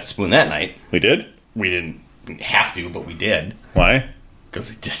got to spoon that night. We did? We didn't have to, but we did. Why? Because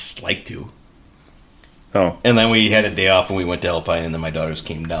we just like to. Oh. And then we had a day off and we went to Alpine, and then my daughters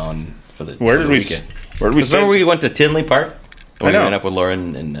came down for the Where did we weekend. Where did we sit? Remember we went to Tinley Park? I know. We went up with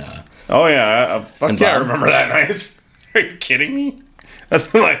Lauren and... oh, yeah. And yeah, I Bob. remember that night. Are you kidding me?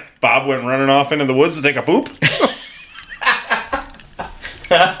 That's like Bob went running off into the woods to take a poop.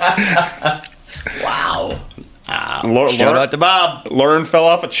 Wow. Shout out to Bob. Lauren fell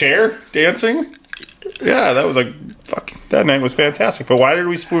off a chair dancing. Yeah, that was that night was fantastic. But why did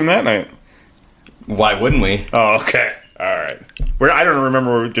we spoon that night? Why wouldn't we? Oh, okay. All right. I don't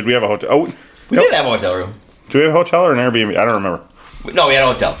remember. Did we have a hotel? Oh, we did have a hotel room. Do we have a hotel or an Airbnb? I don't remember. No, we had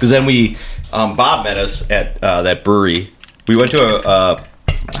a hotel. Because then Bob met us at that brewery. We went to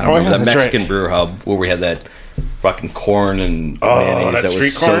the Mexican brewer hub where we had that fucking corn and mayonnaise. That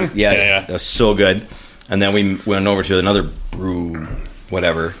street corn? Yeah, that was so good. And then we went over to another brew,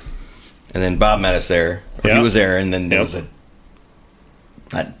 whatever. And then Bob met us there. He was there, and then there was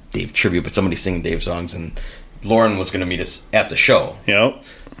not Dave tribute, but somebody singing Dave songs, and Lauren was going to meet us at the show. Yep.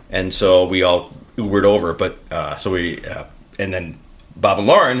 And so we all Ubered over, but and then Bob and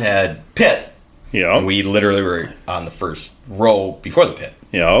Lauren had pit. Yeah. And we literally were on the first row before the pit.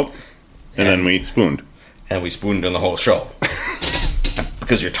 Yep. And then we spooned. and we spooned in the whole show.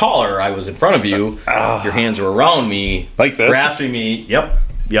 Because you're taller, I was in front of you. Your hands were around me, like this, grasping me. Yep.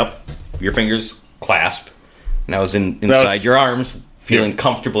 Your fingers clasped, and I was inside your arms, feeling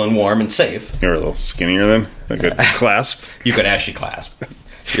comfortable and warm and safe. You were a little skinnier then, like a clasp. You could actually clasp.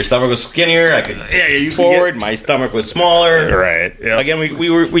 Your stomach was skinnier. I could you forward. My stomach was smaller. Right. Yep. Again,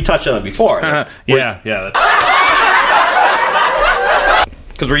 we touched on it before. Yeah.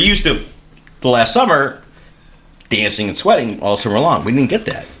 Because we're used to the last summer dancing and sweating all summer long. We didn't get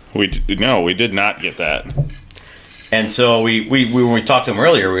that. We did not get that. And so we when we talked to him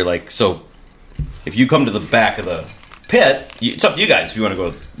earlier, we were like, so if you come to the back of the pit, it's up to you guys if you want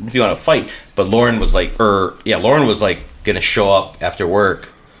to fight. But Lauren was like, going to show up after work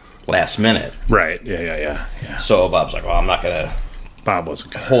last minute. Right. Yeah. So Bob's like, well, I'm not going to. Bob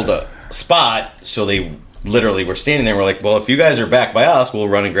wasn't going to hold a spot. So they literally were standing there. We're like, well, if you guys are back by us, we'll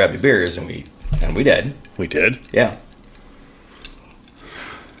run and grab the beers, and we did. We did. Yeah.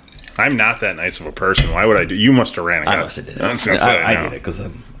 I'm not that nice of a person. Why would I do? You must have ran and got I must have did it. I did it because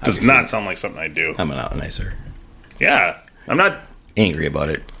does not sound like something I do. I'm not nicer. Yeah, I'm not angry about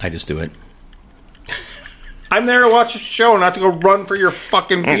it. I just do it. I'm there to watch a show, not to go run for your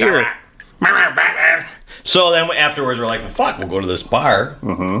fucking beer. So then afterwards, we're like, well, fuck, we'll go to this bar.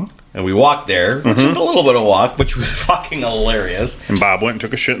 Mm-hmm. And we walked there, which is a little bit of walk, which was fucking hilarious. And Bob went and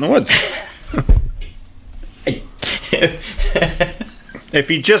took a shit in the woods. If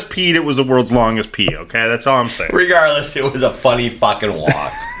he just peed, it was the world's longest pee, okay? That's all I'm saying. Regardless, it was a funny fucking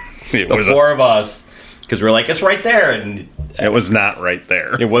walk. The four of us, because we're like, it's right there. And it was not right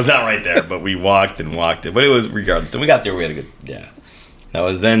there. It was not right there, but we walked and walked it. But it was regardless. And we got there, we had a good, That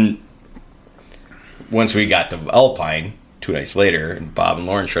was then, once we got to Alpine, 2 nights later, and Bob and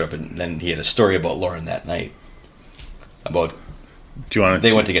Lauren showed up, and then he had a story about Lauren that night. About,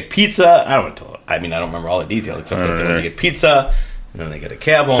 they went to get pizza. I don't remember all the details, except that they went to get pizza. And then they got a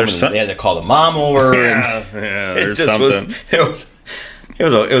cab home, and they had to call the mom over. There's something. It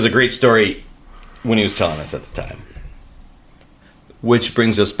was a great story when he was telling us at the time. Which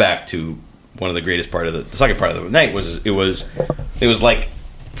brings us back to one of the greatest part of the second part of the night was it was like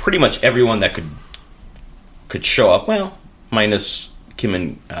pretty much everyone that could show up. Well, minus Kim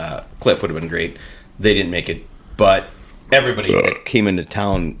and Cliff would have been great. They didn't make it, but everybody that came into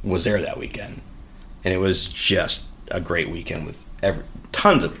town was there that weekend, and it was just a great weekend with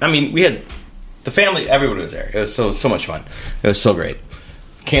tons of. We had the family. Everybody was there. It was so much fun. It was so great.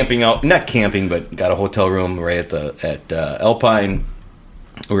 Camping out, not camping, but got a hotel room right at Alpine.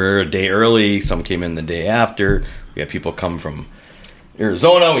 We were a day early. Some came in the day after. We had people come from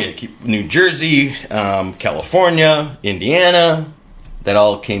Arizona. We had New Jersey, California, Indiana. That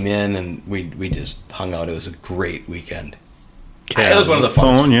all came in, and we just hung out. It was a great weekend. It was one of the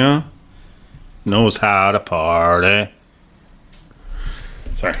funnest. California knows how to party.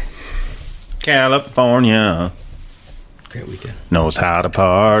 Sorry. California. Great weekend. Knows how to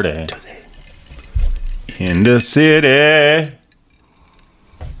party. In the city.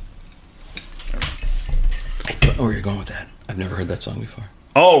 I don't know where you're going with that. I've never heard that song before.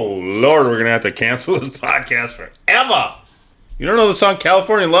 Oh, Lord, we're going to have to cancel this podcast forever. You don't know the song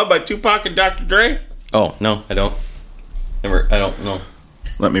California Love by Tupac and Dr. Dre? Oh, no, I don't. I don't know.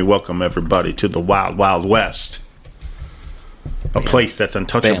 Let me welcome everybody to the Wild Wild West. A place that's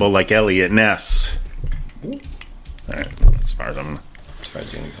untouchable like Elliot Ness. All right, as far as I'm gonna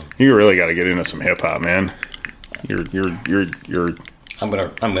go. You really got to get into some hip hop, man. You're. I'm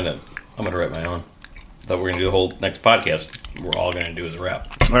gonna write my own. I thought we were gonna do the whole next podcast. We're all gonna do is a rap.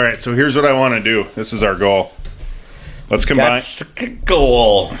 All right, so here's what I want to do. This is our goal. Let's combine. That's a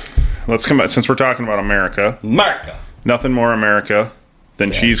goal. Let's combine. Since we're talking about America, nothing more America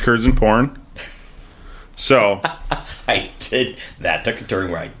than cheese, curds, and porn. So that took a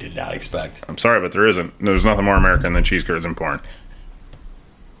turn where I did not expect. I'm sorry, but there isn't. There's nothing more American than cheese, curds, and porn.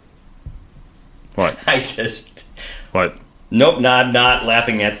 What? What? Nope, not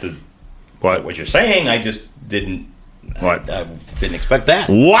laughing at the what you're saying. I just didn't. What? I didn't expect that.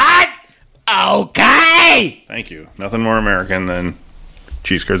 What? Okay. Thank you. Nothing more American than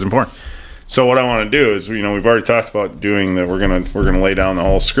cheese, curds, and porn. So what I want to do is, we've already talked about doing that. We're gonna lay down the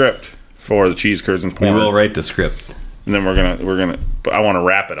whole script for the cheese, curds, and porn. We will write the script, and then we're gonna. But I want to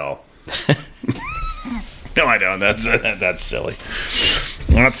wrap it all. No, I don't. That's silly.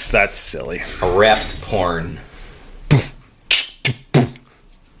 That's silly. A rap porn.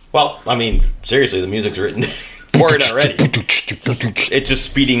 Well, seriously, the music's written for it already. It's just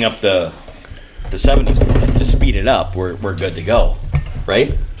speeding up the 70s. Just speed it up. We're good to go,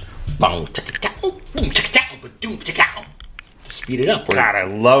 right? Speed it up. God, I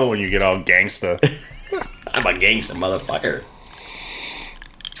love it when you get all gangsta. I'm a gangster motherfucker.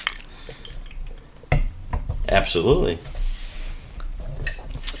 Absolutely.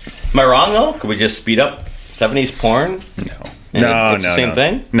 Am I wrong though? Could we just speed up 70s porn? No. And No, it's no, the same no.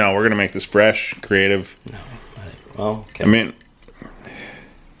 thing? No, we're gonna make this fresh, creative. Well, okay. I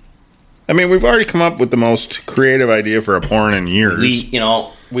mean, we've already come up with the most creative idea for a porn in years. we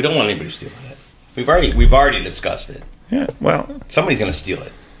don't want anybody stealing it. We've already discussed it. Yeah, well, Somebody's gonna steal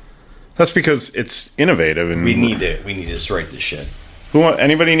it. that's because it's innovative, and We need to just write this shit.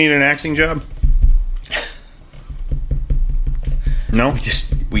 Anybody need an acting job? No.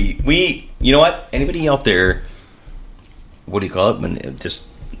 We you know what? Anybody out there? What do you call it? When just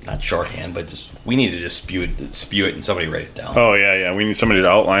not shorthand, but just we need to just spew it, and somebody write it down. Oh yeah. We need somebody to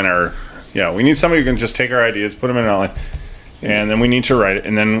outline our. Yeah, we need somebody who can just take our ideas, put them in an outline, and then we need to write it.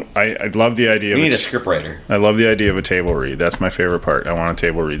 And then I love the idea. We of need a script writer. I love the idea of a table read. That's my favorite part. I want a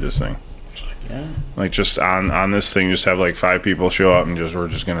table read this thing. Yeah. Like just on this thing, just have like 5 people show up and we're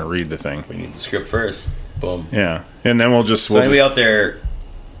just gonna read the thing. We need the script first. Boom. Yeah, and then we'll just So anybody out there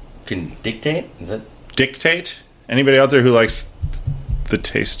can dictate? Is that? dictate. Anybody out there who likes the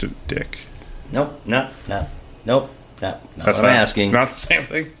taste of dick? Nope. Nope. Not That's what I'm asking. Not the same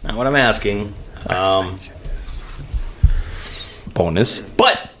thing. Not what I'm asking. Bonus,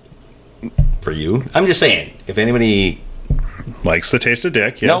 but for you, I'm just saying. If anybody Likes the taste of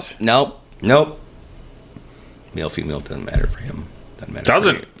dick? Yes. Nope. Male, female doesn't matter for him. Doesn't matter.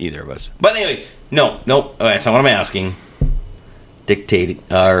 Doesn't. for either of us. But anyway, no. All right, that's not what I'm asking. Dictating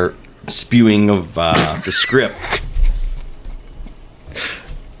or spewing of the script.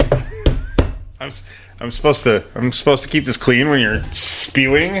 I'm supposed to keep this clean when you're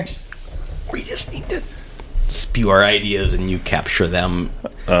spewing. We just need to spew our ideas and you capture them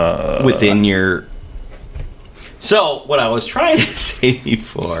within your. So what I was trying to say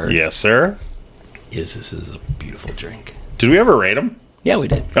before Yes, sir. is this is a beautiful drink. Did we ever rate them? Yeah, we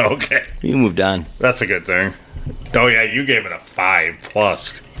did. Oh, okay, We moved on. that's a good thing. Oh yeah, you gave it a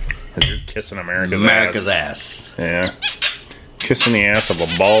 5+. 'Cause you're kissing America's ass. Yeah, kissing the ass of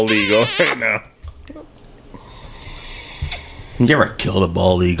a bald eagle right now. You ever killed a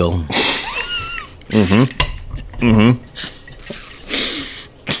bald eagle?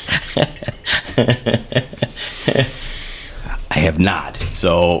 I have not.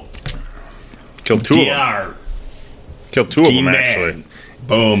 So Killed 2 of them. DR. Killed 2 of them G-Man. actually.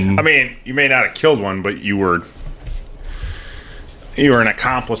 Boom. I mean, you may not have killed one, but you were an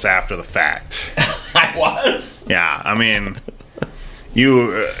accomplice after the fact. I was. Yeah, I mean,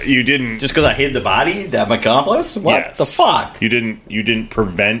 you didn't. Just because I hid the body, that I'm accomplice? What Yes. the fuck? You didn't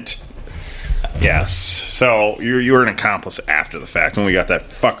prevent. Yes, so you were an accomplice after the fact when we got that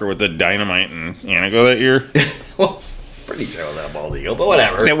fucker with the dynamite and Anago that year. Well, pretty sure it was that bald eagle, but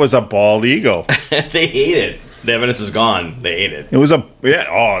whatever. It was a bald eagle. They hate it. The evidence is gone. They hate it. It was that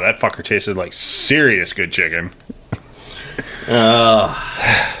fucker tasted like serious good chicken.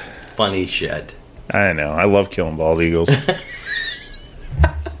 Funny shit. I know. I love killing bald eagles.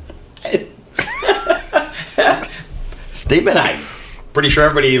 Statement I'm pretty sure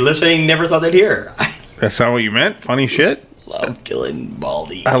everybody listening never thought they'd hear. I That's not what you meant? Funny shit? love killing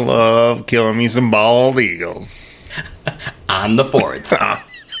bald eagles I love killing me some bald eagles. on the 4th.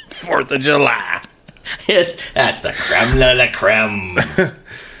 4th of July. That's the creme de la creme.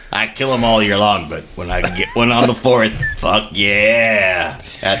 I kill them all year long, but when I get one on the 4th, fuck yeah.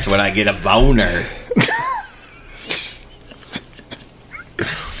 That's when I get a boner.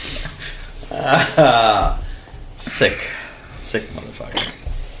 Sick motherfucker.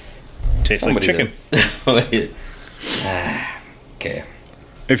 Tastes like chicken. Okay.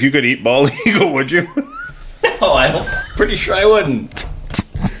 If you could eat bald eagle, would you? Oh, I'm pretty sure I wouldn't.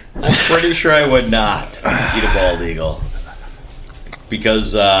 I'm pretty sure I would not eat a bald eagle.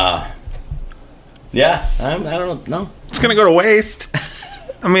 Because, I don't know. It's gonna go to waste.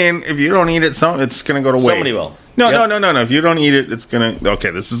 I mean, if you don't eat it, it's gonna go to waste. Somebody will. No, Yep. no. If you don't eat it, it's gonna.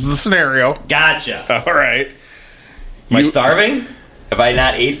 Okay, this is the scenario. Gotcha. All right. Am I starving? Have I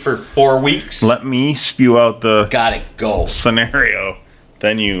not ate for 4 weeks? Let me spew out the Got it. Go. scenario.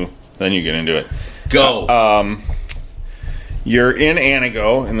 Then you get into it. Go. You're in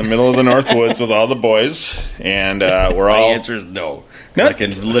Anago, in the middle of the North Woods with all the boys, and we're My all. answer is no. No. I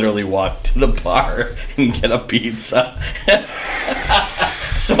can literally walk to the bar and get a pizza.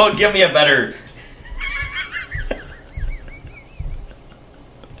 So give me a better.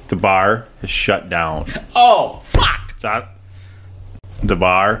 The bar has shut down. Oh, fuck. It's out. The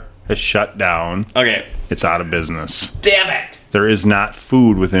bar has shut down. Okay. It's out of business. Damn it. There is not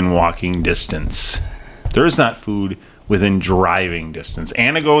food within walking distance. There is not food within driving distance.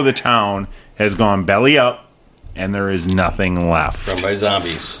 Anago, the town, has gone belly up, and there is nothing left. Run by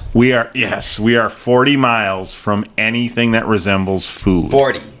zombies. We are 40 miles from anything that resembles food.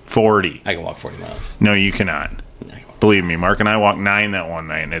 40. I can walk 40 miles. No, you cannot. Believe me, Mark and I walked 9 that one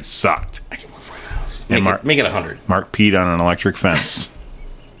night, and it sucked. I can walk 40 miles. Make it 100. Mark peed on an electric fence.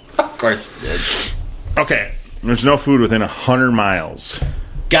 Of course it did. Okay, there's no food within 100 miles.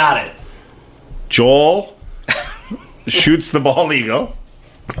 Got it. Joel shoots the bald eagle.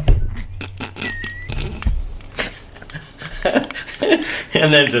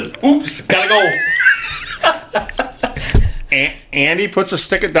 And then says, oops, gotta go. Andy puts a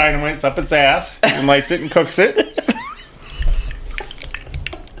stick of dynamite up its ass and lights it and cooks it.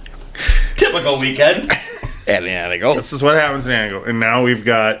 Typical weekend. And Anago. This is what happens in Anago. And now we've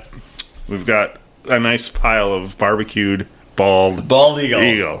got a nice pile of barbecued bald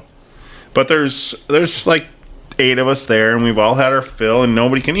eagle. But there's like 8 of us there, and we've all had our fill, and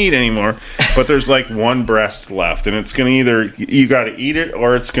nobody can eat anymore. But there's like one breast left, and it's gonna you got to eat it,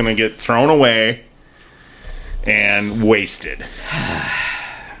 or it's gonna get thrown away and wasted.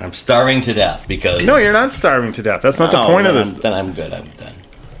 I'm starving to death because... No, you're not starving to death. That's not the point of this. Then I'm good. I'm done.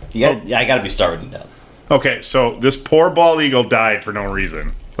 I got to be starving to death. Okay, so this poor bald eagle died for no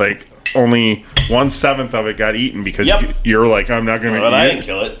reason. Like, only 1/7 of it got eaten because you're like, I'm not going to eat it. I didn't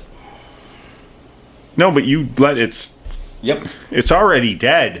kill it. No, but you let it's... Yep. It's already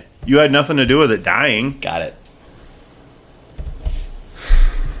dead. You had nothing to do with it dying. Got it.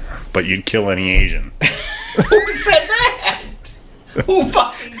 But you'd kill any Asian. Who said that? Who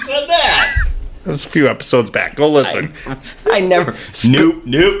fucking said that? That was a few episodes back. Go listen. I never... Nope.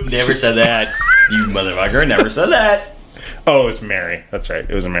 Never said that. You motherfucker. Never said that. Oh, it was Mary. That's right.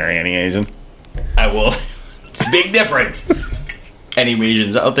 It was a Mary, any Asian. I will... Big difference. Any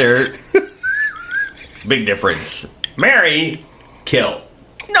Asians out there... Big difference. Marry, kill.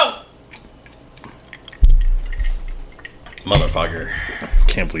 No. Motherfucker.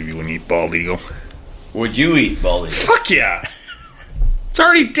 Can't believe you wouldn't eat bald eagle. Would you eat bald eagle? Fuck yeah. It's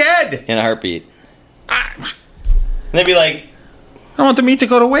already dead. In a heartbeat. And they'd be like... I don't want the meat to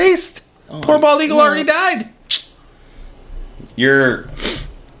go to waste. Poor bald eagle already died. You're...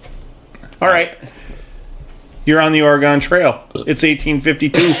 All right. You're on the Oregon Trail. It's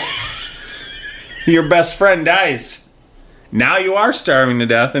 1852. Your best friend dies. Now you are starving to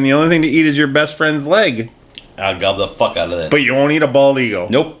death, and the only thing to eat is your best friend's leg. I'll gobble the fuck out of that. But you won't eat a bald eagle.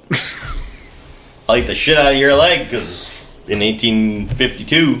 Nope. I'll eat the shit out of your leg, because in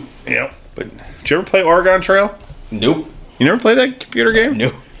 1852... Yep. But did you ever play Oregon Trail? Nope. You never played that computer game?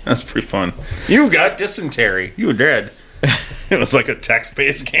 Nope. That's pretty fun. You got dysentery. You were dead. It was like a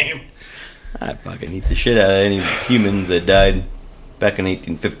text-based game. I'd fucking eat the shit out of any human that died back in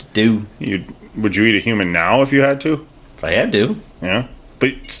 1852. Would you eat a human now if you had to? If I had to. Yeah.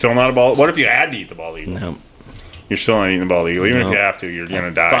 But still not a bald... What if you had to eat the bald eagle? No. You're still not eating the bald eagle. Even if you have to, you're going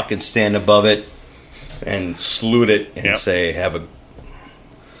to die. Fucking stand above it and salute it and say, have a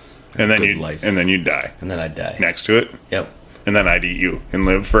good life. And then you'd die. And then I'd die. Next to it? Yep. And then I'd eat you and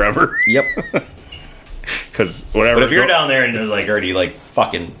live forever. Yep. Because whatever. But if you're down there and there's like already like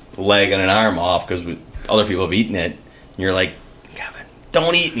fucking leg and an arm off because other people have eaten it, and you're like, Kevin,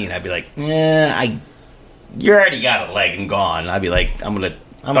 don't eat me. And I'd be like, you already got a leg and gone. And I'd be like, I'm gonna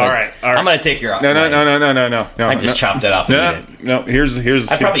I'm gonna take your No. I just chopped it off. No. Here's.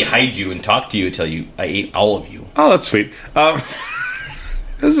 I'd probably hide you and talk to you until I ate all of you. Oh, that's sweet.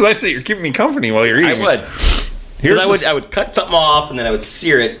 This is nice that you're keeping me company while you're eating. I would. Because I would cut something off and then I would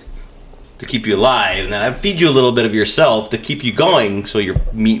sear it to keep you alive, and then I'd feed you a little bit of yourself to keep you going, so your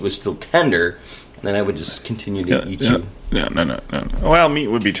meat was still tender. And then I would just continue to eat you. No. Well, meat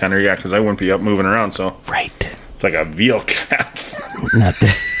would be tender, yeah, because I wouldn't be up moving around. So right. It's like a veal calf. Not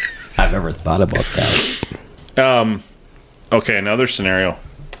that I've ever thought about that. Okay, another scenario.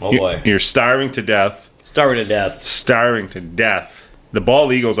 Oh boy. You're starving to death. Starving to death. The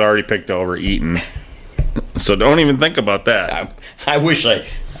bald eagle's already picked over, eaten. So don't even think about that. I wish I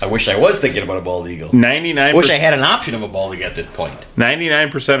was thinking about a bald eagle. 99%. Wish I had an option of a bald eagle at this point.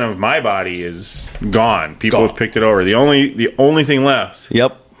 99% of my body is gone. People have picked it over. The only thing left.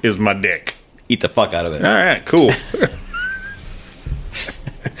 Yep. Is my dick. Eat the fuck out of it. All right, cool.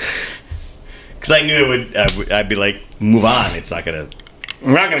 Because I knew I'd be like, move on. It's not gonna.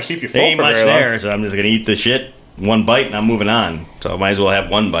 We're not gonna keep you full. There ain't for much very there, long. so I'm just gonna eat the shit. One bite and I'm moving on. So I might as well have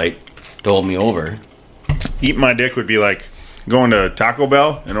one bite to hold me over. Eat my dick would be like going to Taco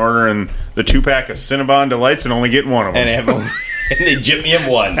Bell and ordering the 2-pack of Cinnabon Delights and only getting one of them. And they jip me of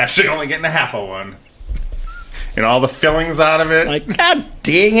one. Actually, only getting a half of one. And all the fillings out of it. Like, God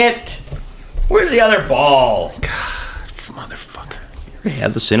dang it. Where's the other ball?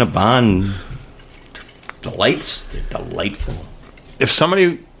 had the Cinnabon. The lights, they're delightful. If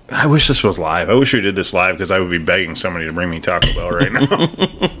somebody, I wish this was live. I wish we did this live because I would be begging somebody to bring me Taco Bell right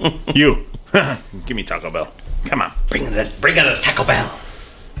now. You, give me Taco Bell. Come on, Bring it a Taco Bell.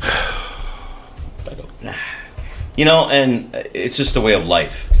 You know, and it's just a way of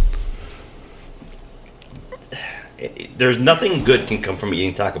life. There's nothing good can come from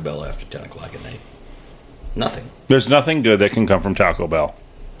eating Taco Bell after 10 o'clock at night. Nothing. There's nothing good that can come from Taco Bell.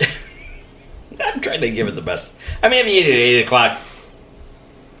 I'm trying to give it the best. I mean, if you eat it at 8 o'clock,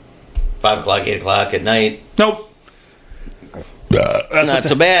 5 o'clock, 8 o'clock at night. Nope. That's not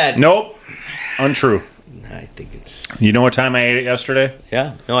so bad. Nope. Untrue. I think it's... You know what time I ate it yesterday?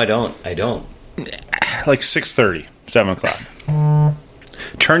 Yeah. No, I don't. Like 6:30, 7 o'clock.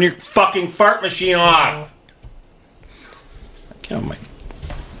 Turn your fucking fart machine off. My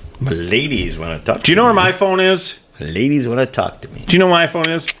ladies want to talk to me. Do you know where my phone is? My ladies want to talk to me. Do you know where my phone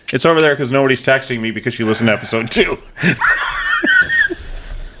is? It's over there because nobody's texting me because you listened to episode 2.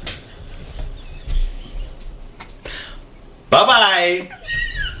 Bye-bye.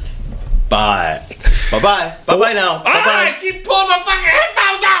 Bye. Bye-bye. Bye-bye now. Bye-bye. I keep pulling my fucking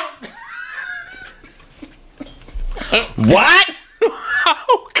headphones out. What?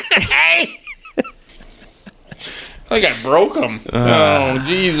 Okay. I think I broke them. Oh,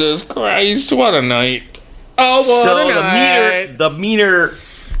 Jesus Christ. What a night. Oh, what So a night. the meter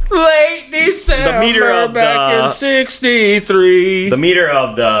Late December the meter of back in 63. the meter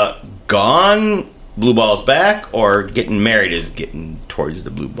of the gone blue ball's back or getting married is getting towards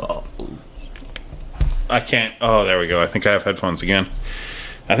the blue ball. I can't. Oh, there we go. I think I have headphones again.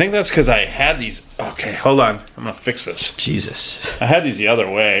 I think that's because I had these. Okay, hold on. I'm going to fix this. Jesus. I had these the other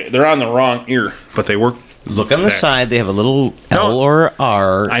way. They're on the wrong ear, but they work. Look on the there. side. They have a little No. L or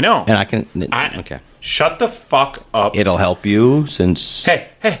R. I know. And I can... Okay. Shut the fuck up. It'll help you since... Hey,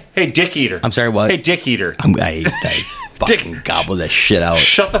 Dick Eater. I'm sorry, what? Hey, Dick Eater. I fucking gobbled that shit out.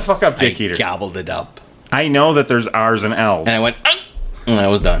 Shut the fuck up, Dick I Eater. gobbled it up. I know that there's R's and L's. And I went... and I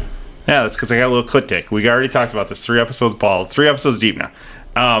was done. Yeah, that's because I got a little clit dick. We already talked about this 3 episodes, Paul. 3 episodes deep now.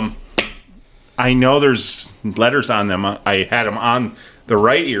 I know there's letters on them. I had them on the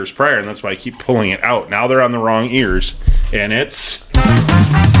right ears prior, and that's why I keep pulling it out. Now they're on the wrong ears, and it's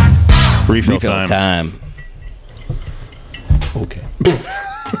refill time. Okay.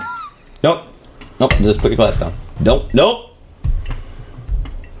 Nope. Just put your glass down. Nope.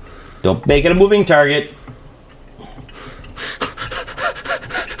 Don't make it a moving target.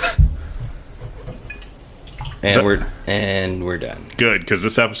 And we're done. Good, because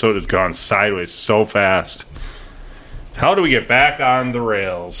this episode has gone sideways so fast. How do we get back on the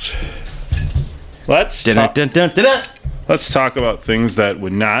rails? Let's talk about things that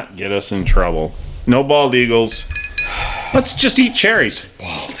would not get us in trouble. No bald eagles. Let's just eat cherries.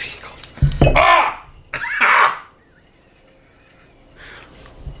 Bald eagles.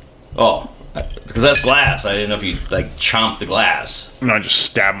 Oh, because that's glass. I didn't know if you chomp the glass. No, I just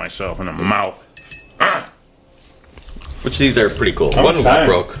stabbed myself in the mouth. Which these are pretty cool. How One much time?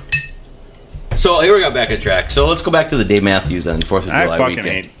 broke. So here we got back on track. So let's go back to the Dave Matthews on 4th of July I fucking weekend.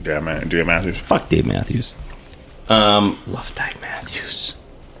 hate Dave Matthews. Fuck Dave Matthews. Love Dave Matthews.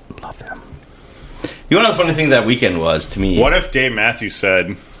 Love him. You know what the funny thing that weekend was to me? What if Dave Matthews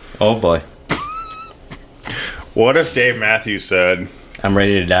said... Oh boy. What if Dave Matthews said... I'm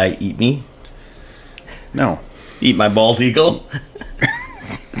ready to die, eat me? No. Eat my bald eagle?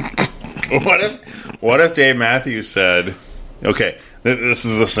 What if Dave Matthews said... Okay, this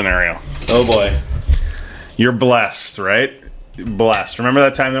is the scenario. Oh boy. You're blessed, right? Blessed. Remember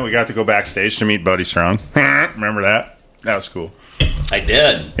that time that we got to go backstage to meet Buddy Strong? Remember that? That was cool. I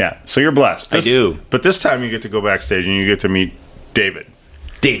did. Yeah, so you're blessed. I do. But this time you get to go backstage and you get to meet David.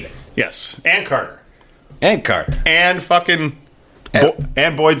 David. Yes. And Carter. And Carter. And fucking...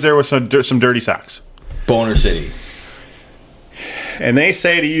 and Boyd's there with some dirty socks. Boner City. And they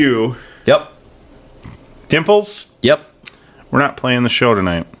say to you... Yep. Dimples, Yep. we're not playing the show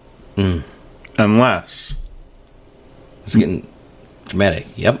tonight. Unless... It's getting dramatic.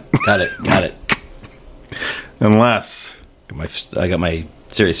 Yep. Got it. Unless... I got my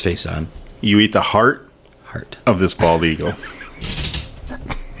serious face on. you eat the heart of this bald eagle.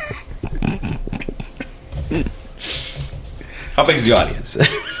 How big is the audience?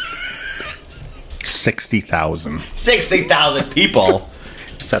 60,000. 60,000 people.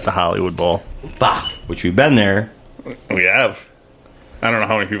 It's at the Hollywood Bowl. Bah, which we've been there. We have. I don't know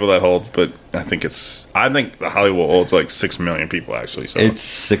how many people that holds, but I think the Hollywood Bowl holds like 6 million people actually. So It's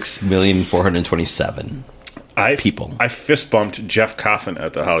 6,427,000 people. I fist bumped Jeff Coffin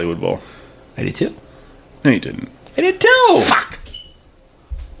at the Hollywood Bowl. I did too. No, you didn't. I did too. Fuck.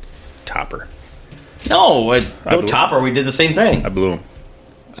 topper. No, no blew- topper. We did the same thing. I blew him.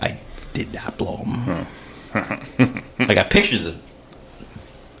 I did not blow him. I got pictures of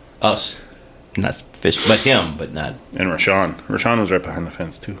us. Not fist, but him, but not. And Rashawn. Rashawn was right behind the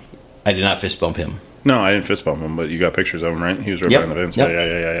fence, too. I did not fist bump him. No, I didn't fist bump him, but you got pictures of him, right? He was right Yep. behind the fence. Yep.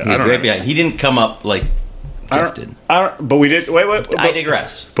 Yeah. He was right behind. He didn't come up like Jeff did. But we did. Wait. I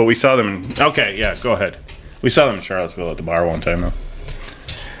digress. But we saw them. Okay, yeah, go ahead. We saw them in Charlottesville at the bar one time, though.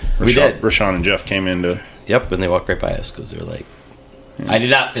 We did. Rashawn and Jeff came into. Yep, and they walked right by us because they were like, I did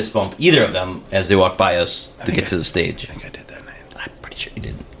not fist bump either of them as they walked by us to get to the stage. I think I did that night. I'm pretty sure you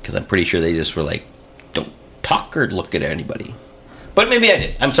didn't, because I'm pretty sure they just were like, don't talk or look at anybody. But maybe I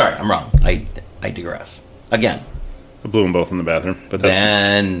did. I'm sorry, I'm wrong. I digress. Again. I blew them both in the bathroom, but that's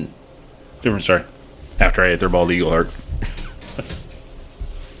Then, different story. After I ate their bald eagle heart.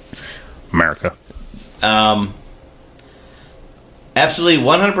 America. absolutely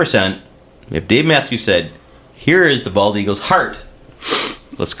 100%, if Dave Matthews said, here is the bald eagle's heart,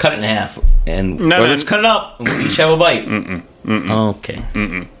 let's cut it in half, and let's cut it up, and we'll each have a bite.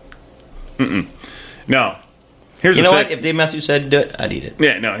 Okay. No. Here's You the know thing. what? If Dave Matthews said do it, I'd eat it.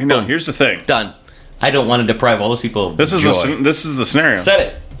 Yeah, no. Boom. Here's the thing. Done. I don't want to deprive all those people of This is joy. this is the scenario. Said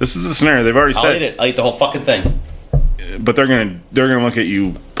it. This is the scenario. They've already I'll said eat it. I'll eat the whole fucking thing. but they're gonna look at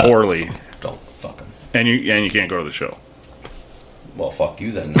you poorly, Don't fuck them. and you can't go to the show. Well, fuck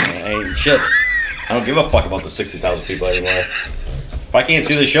you then. I ain't shit. I don't give a fuck about the 60,000 people anymore. If I can't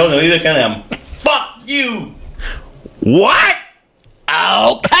see the show, then neither can them. Fuck you! What?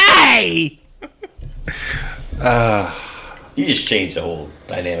 Okay! You just changed the whole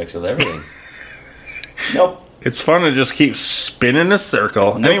dynamics of everything. Nope. It's fun to just keep spinning a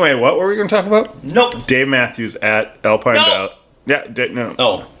circle. Nope. Anyway, what were we going to talk about? Nope. Dave Matthews at Alpine No. Valley. Yeah, no.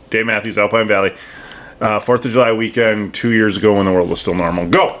 Oh. Dave Matthews, Alpine Valley. 4th of July weekend 2 years ago when the world was still normal.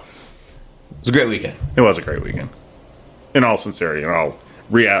 Go! It was a great weekend. It was a great weekend. In all sincerity, in all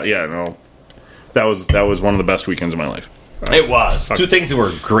reality, yeah, no. That was one of the best weekends of my life. It was. Two things that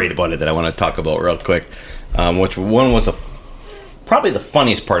were great about it that I want to talk about real quick. Which one was probably the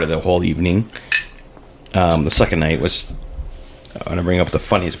funniest part of the whole evening. The second night was, I want to bring up the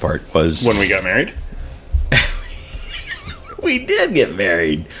funniest part was When we got married? we did get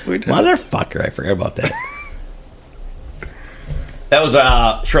married. We did. Motherfucker, I forgot about that. That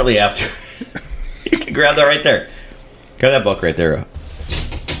was shortly after. You can grab that right there. Grab that book right there,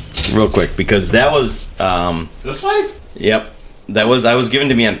 real quick, because that was. This way? Yep, that was. I was given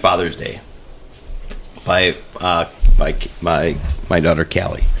to me on Father's Day by my daughter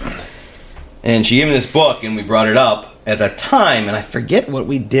Callie, and she gave me this book, and we brought it up at that time, and I forget what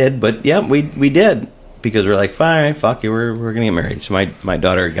we did, but yeah, we did. Because we're like, fine, fuck you, we're gonna get married. So my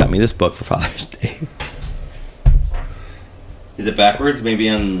daughter got me this book for Father's Day. Is it backwards? Maybe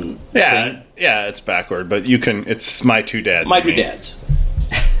on Yeah, it's backward, but you can. It's my two dads. my and two me. dads,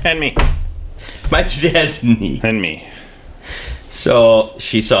 And me. my two dads and me. And me. So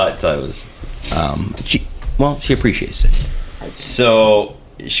she saw it. So it was she appreciates it. So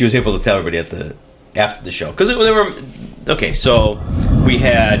she was able to tell everybody after the show because they were okay. So we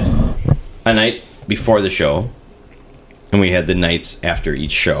had a night before the show, and we had the nights after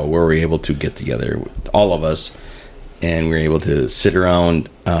each show where we were able to get together, all of us, and we were able to sit around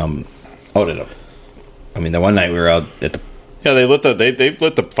out at the one night we were out at the. Yeah, they lit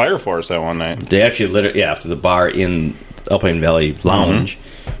the fire for us that one night. They actually lit it, after the bar in Alpine Valley Lounge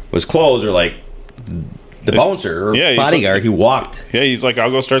was closed, or like the bouncer or bodyguard, he walked. Yeah, he's like,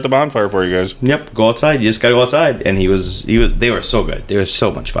 I'll go start the bonfire for you guys. Yep, go outside. You just gotta go outside. And he was. They were so good. They were so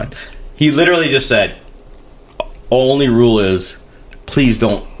much fun. He literally just said, only rule is, please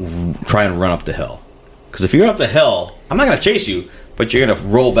don't try and run up the hill. Because if you're up the hill, I'm not going to chase you, but you're going to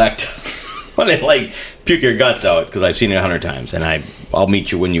roll back when they like puke your guts out, because I've seen it 100 times, and I'll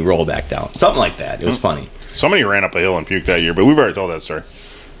meet you when you roll back down. Something like that. It was funny. Somebody ran up a hill and puked that year, but we've already told that story.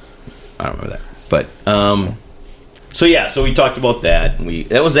 I don't remember that. But, so we talked about that. And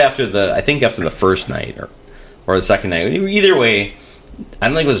that was after the first night or the second night. Either way, I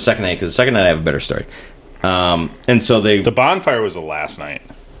don't think it was the second night, because the second night I have a better story. And so the bonfire was the last night.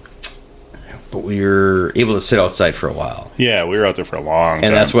 But we were able to sit outside for a while. Yeah, we were out there for a long time.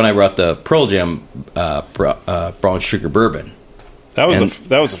 And that's when I brought the Pearl Jam brown sugar bourbon. You were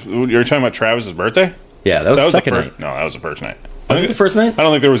talking about Travis's birthday? Yeah, that was the second night. No, that was the first night. Was it the first night? I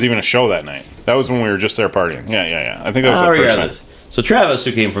don't think there was even a show that night. That was when we were just there partying. Yeah. I think that was the first night. So Travis,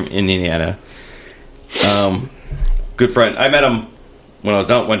 who came from Indiana, good friend. I met him when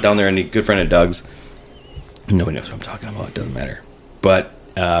I went down there, and good friend of Doug's. Nobody knows what I'm talking about. It doesn't matter. But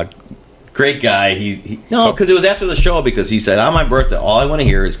Great guy. No, because it was after the show, because he said, on my birthday, all I want to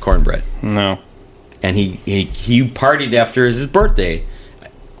hear is cornbread. No. And he partied after his birthday.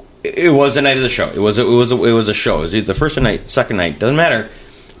 It was the night of the show. It was a show. It was either the first night, second night, doesn't matter.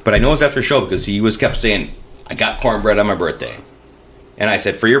 But I know it was after the show because he kept saying, I got cornbread on my birthday. And I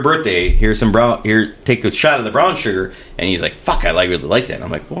said, for your birthday, here's some brown, here, take a shot of the brown sugar. And he's like, fuck, I really like that. And I'm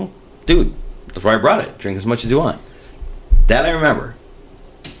like, well, dude, that's why I brought it. Drink as much as you want. That I remember.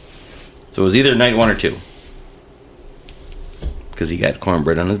 So it was either night 1 or 2. Because he got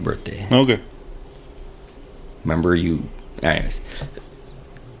cornbread on his birthday. Okay. Remember you... Anyways.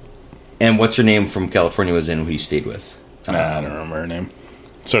 And what's her name from California was in who he stayed with? I don't remember her name.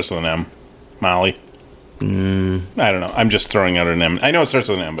 Starts with an M. Molly. I don't know. I'm just throwing out her name. I know it starts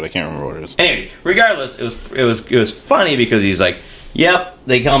with an M, but I can't remember what it is. Anyways, regardless, it was funny because he's like, yep,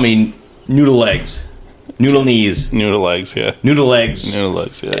 they call me noodle legs. Noodle knees. Noodle legs, yeah. Noodle legs. Noodle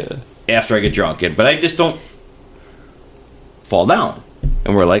legs, yeah. After I get drunk. But I just don't fall down.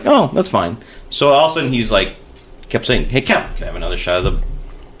 And we're like, oh, that's fine. So all of a sudden he's like, kept saying, hey, Kevin, can I have another shot of the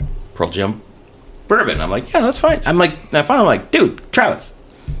Pearl Jam bourbon? I'm like, yeah, that's fine. I'm like, dude, Travis,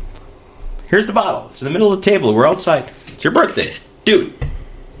 here's the bottle. It's in the middle of the table. We're outside. It's your birthday. Dude,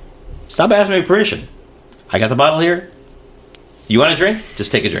 stop asking me permission. I got the bottle here. You want a drink?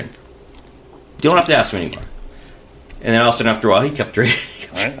 Just take a drink. You don't have to ask me anymore. And then all of a sudden, after a while, he kept drinking.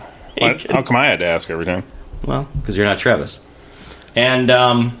 Right. How come I had to ask every time? Well, because you're not Travis. And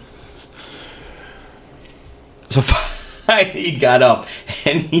so he got up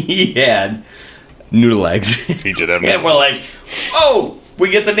and he had noodle legs. He did have. And we're like, oh, we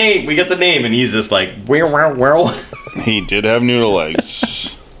get the name. And he's just like, where? He did have noodle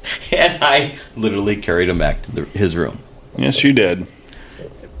legs. And I literally carried him back to his room. Yes, you did.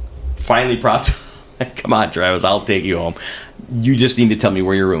 Finally propped. Come on, Travis, I'll take you home. You just need to tell me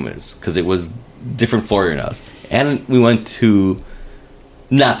where your room is, because it was different floor than us. And we went to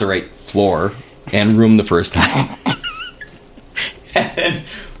not the right floor and room the first time. And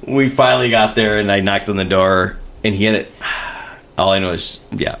we finally got there, and I knocked on the door, and he had it. All I know is,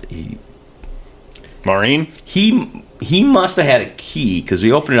 Maureen? He must have had a key, because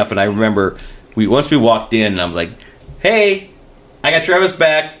we opened it up, and I remember once we walked in, and I'm like, hey, I got Travis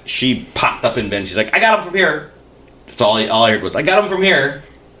back. She popped up in bed. She's like, I got him from here. That's all I heard was, I got him from here.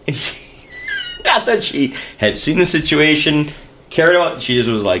 And not that she had seen the situation, cared about it. She just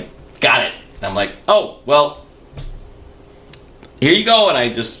was like, got it. And I'm like, oh, well, here you go. And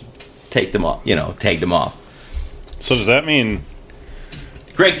I just tagged him off. So does that mean...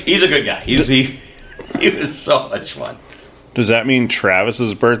 Greg, he's a good guy. He was so much fun. Does that mean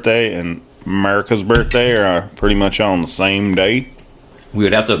Travis's birthday and America's birthday are pretty much on the same day? We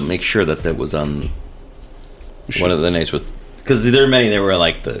would have to make sure that was on one of the nights with, because there are many that were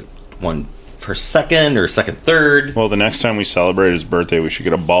like the one for second or second third. Well, the next time we celebrate his birthday, we should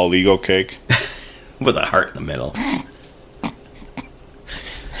get a bald eagle cake with a heart in the middle.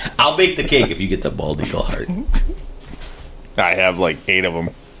 I'll bake the cake if you get the bald eagle heart. I have like 8 of them.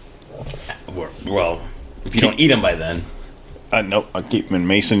 Well, if you don't eat them by then. Nope, I keep them in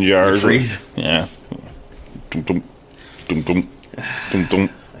mason jars. Freeze? Yeah. Dum, dum, dum, dum, dum, dum.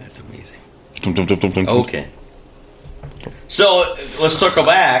 That's amazing. Dum, dum, dum, dum, dum. Okay. So, let's circle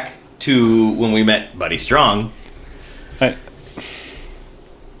back to when we met Buddy Strong.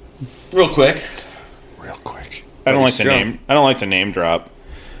 Real quick. I don't like the name. I don't like the name drop,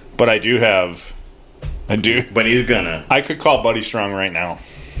 but I do. But he's gonna. I could call Buddy Strong right now.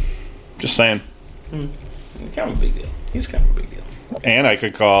 Just saying. He's kind of a big deal. And I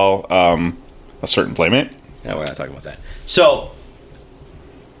could call a certain playmate. No, we're not talking about that. So,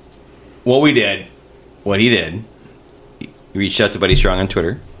 what he did, he reached out to Buddy Strong on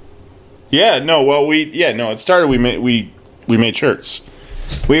Twitter. Yeah, no, well, it started, we made shirts.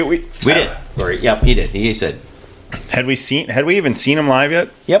 We did. Yep, he did. He said. Had we even seen him live yet?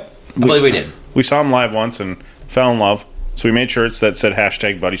 Yep, I believe we did. We saw him live once and fell in love. So we made shirts that said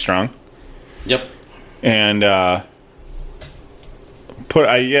 #Buddy Strong. Yep. And it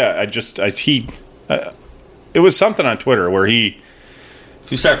was something on Twitter where you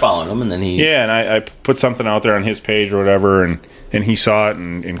start following him, and then he... Yeah, and I put something out there on his page or whatever, and he saw it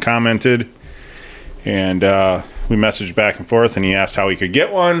and commented. And we messaged back and forth, and he asked how he could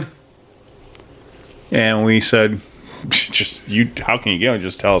get one. And we said, how can you get one?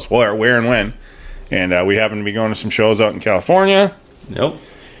 Just tell us where and when. And we happen to be going to some shows out in California. Nope.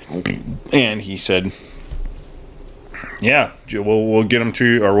 And he said, yeah, we'll get them to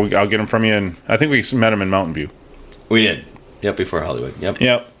you, or I'll get them from you. And I think we met him in Mountain View. We did. Yep, before Hollywood. Yep.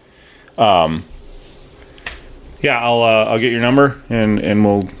 Yeah, I'll get your number and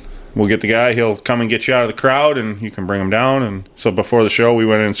we'll we'll get the guy. He'll come and get you out of the crowd, and you can bring him down. And so before the show, we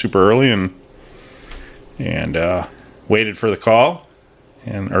went in super early and waited for the call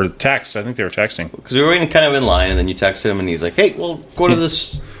or the text. I think they were texting because we were waiting kind of in line, and then you texted him, and he's like, "Hey, well, go to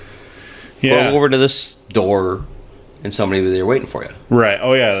this, go over to this door." And somebody was there waiting for you. Right.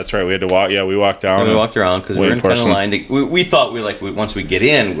 Oh, yeah, that's right. We had to walk. Yeah, we walked down. And we walked around because we were in kind of line. We thought once we get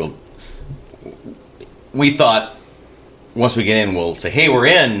in, we thought once we get in, we'll say, hey, we're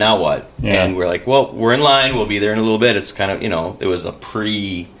in, now what? Yeah. And we're like, well, we're in line. We'll be there in a little bit. It's kind of, it was a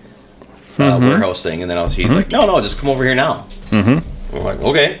warehouse thing. And then he's like, no, just come over here now. Mm-hmm. We're like,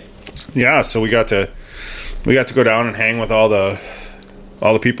 okay. Yeah, so we got to go down and hang with all the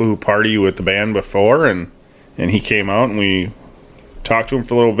people who party with the band before, and he came out, and we talked to him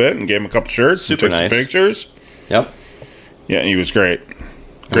for a little bit and gave him a couple shirts. Super and took nice. some pictures. Yep. Yeah, and he was great.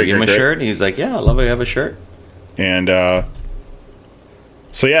 Gave him a shirt, and he's like, yeah, I love it, I have a shirt. And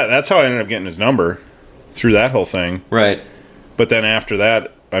so, yeah, that's how I ended up getting his number, through that whole thing. Right. But then after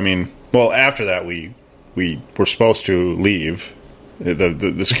that, after that, we were supposed to leave.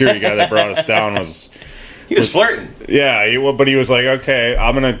 The security guy that brought us down was... He was flirting. Yeah, but he was like, okay,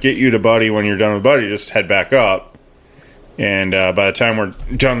 I'm going to get you to Buddy when you're done with Buddy. Just head back up. And by the time we're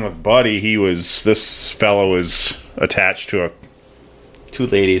done with Buddy, this fellow was attached to two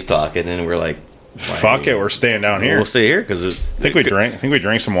ladies talking, and we're like, fuck it, we're staying down here. We'll stay here because I think we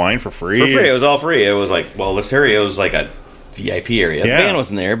drank some wine for free. For free, it was all free. It was like, well, this area was like a VIP area. Yeah. The band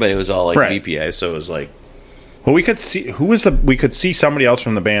wasn't there, but it was all like right. VPI, so it was like... Well, we could see... We could see somebody else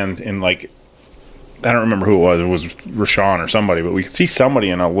from the band in like... I don't remember who it was. It was Rashawn or somebody, but we could see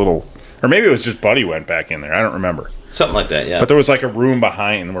somebody in a little... Or maybe it was just Buddy went back in there. I don't remember. Something like that, yeah. But there was like a room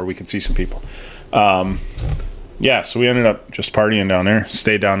behind where we could see some people. Yeah, so we ended up just partying down there.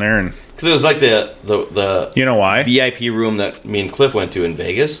 Stayed down there. Because it was like the you know why? VIP room that me and Cliff went to in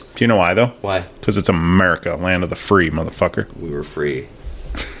Vegas. Do you know why, though? Why? Because it's America, land of the free, motherfucker. We were free.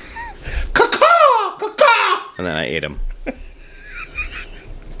 Caw-caw! Caw-caw! And then I ate them.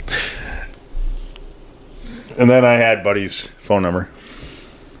 And then I had Buddy's phone number.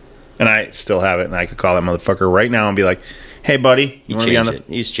 And I still have it, and I could call that motherfucker right now and be like, hey, Buddy. He changed it.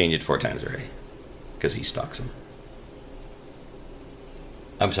 He's changed it 4 times already. Because he stalks him.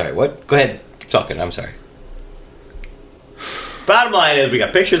 I'm sorry, what? Go ahead. Keep talking. I'm sorry. Bottom line is, we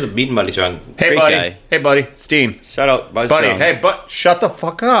got pictures of beating Buddy Strong. Hey, Great Buddy. guy. Hey, Buddy. Steen. Shout out, Buddy Strong. Hey, shut the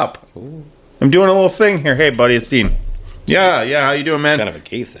fuck up. Ooh. I'm doing a little thing here. Hey, Buddy, it's Steen. Yeah, how you doing, man? Kind of a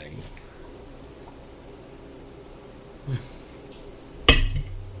gay thing.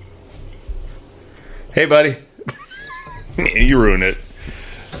 Hey, buddy. You ruined it.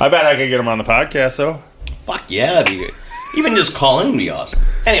 I bet I could get him on the podcast, though. Fuck yeah, that'd be good. Even just calling would be awesome.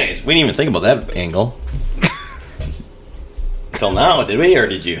 Anyways, we didn't even think about that angle. Till now, did we, or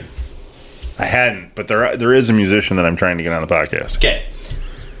did you? I hadn't, but there is a musician that I'm trying to get on the podcast. Okay.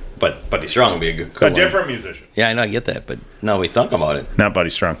 But Buddy Strong would be a good cool different musician. Yeah, I know, I get that, but no, we talk about it. Not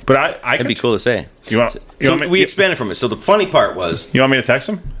Buddy Strong. But I That'd be cool to say. We expanded from it. So the funny part was... You want me to text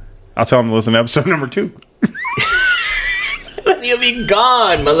him? I'll tell him to listen to episode number 2. He'll be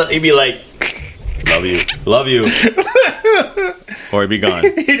gone. He'd be like, love you. Or he'd be gone.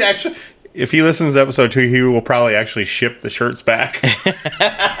 He'd actually, if he listens to episode 2, he will probably actually ship the shirts back.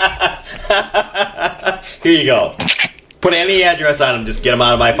 Here you go. Put any address on him. Just get him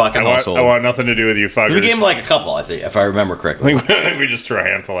out of my fucking household. I want nothing to do with you fuckers. We gave him like a couple, I think, if I remember correctly. I think we just threw a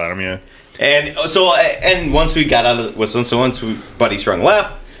handful at him, yeah. And so, once we got out of once Buddy Strong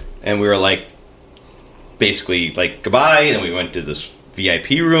left, and we were like, basically like goodbye, and we went to this VIP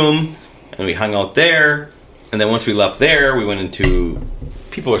room, and we hung out there, and then once we left there, we went into,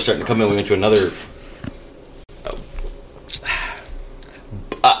 people were starting to come in, we went to another,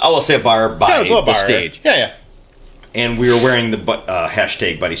 I will say a bar by the stage. Yeah. And we were wearing the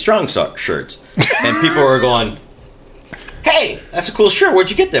hashtag Buddy Strong shirts, and people were going, hey, that's a cool shirt, where'd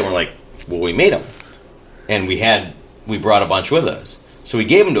you get that? And we're like, well, we made them, and we brought a bunch with us. So we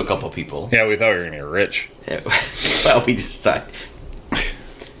gave them to a couple people. Yeah, we thought we were going to get rich. Yeah, well, we just thought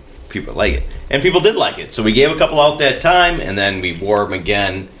people like it. And people did like it. So we gave a couple out that time, and then we wore them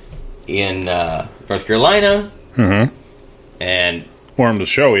again in North Carolina. Mm-hmm. And wore them to the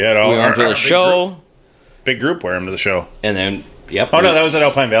show. We had all our to the show. Big group wear them to the show. And then, yep. Oh, no, that was at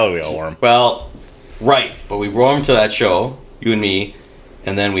Alpine Valley we all wore them. Well, right. But we wore them to that show, you and me,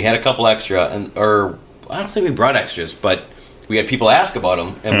 and then we had a couple extra. Or I don't think we brought extras, but... We had people ask about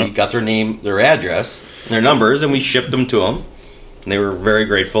them, and we got their name, their address, and their numbers, and we shipped them to them. And they were very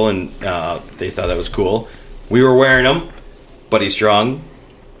grateful, and they thought that was cool. We were wearing them. Buddy Strong,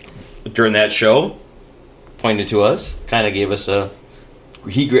 during that show, pointed to us, kind of gave us a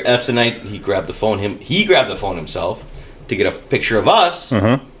That's the night he grabbed the phone. He grabbed the phone himself to get a picture of us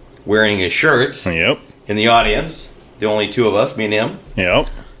wearing his shirts. Yep. In the audience, the only two of us, me and him. Yep.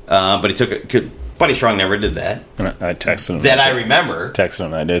 But he took it. Buddy Strong never did that. And I texted him. That I remember. Texted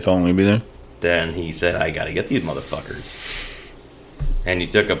him that day, told him we'd be there. Then he said, "I got to get these motherfuckers." And he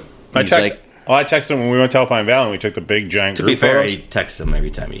took a. I texted him when we went to Alpine Valley and we took the big giant To group be fair, photos. he texts him every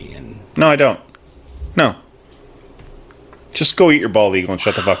time he. And No, I don't. No. Just go eat your bald eagle and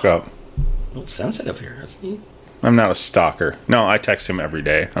shut the fuck up. a little sensitive here, isn't he? I'm not a stalker. No, I text him every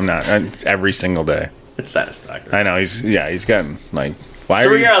day. I'm not. It's every single day. It's not a stalker. I know. He's gotten, like, why So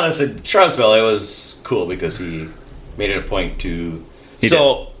are you... regardless, at Charlottesville, it was cool because he made it a point to.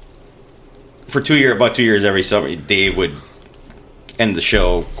 For about 2 years every summer, Dave would end the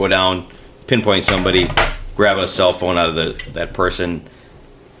show, go down, pinpoint somebody, grab a cell phone out of that person,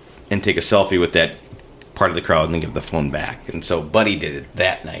 and take a selfie with that part of the crowd, and then give the phone back. And so Buddy did it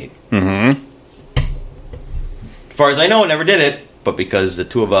that night. Mm-hmm. As far as I know, never did it, but because the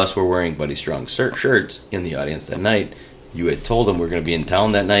two of us were wearing Buddy Strong shirts in the audience that night, you had told him we were going to be in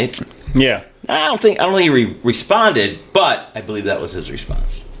town that night. Yeah. I don't think he responded, but I believe that was his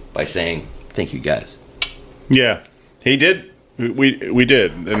response by saying, "Thank you, guys." Yeah. He did. We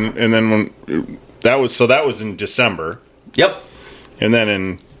did. And then when... That was in December. Yep. And then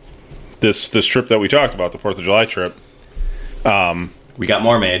in this trip that we talked about, the 4th of July trip... We got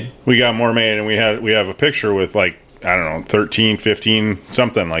more made. We got more made, and we have a picture with, like, I don't know, 13, 15,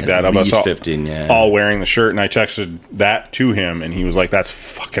 something like that, of us all, 15, yeah. all wearing the shirt, and I texted that to him, and he was like, "That's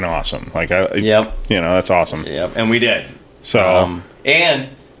fucking awesome." Like, Yep. That's awesome. Yep, and we did. So, and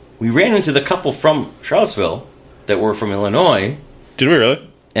we ran into the couple from Charlottesville that were from Illinois, did we really?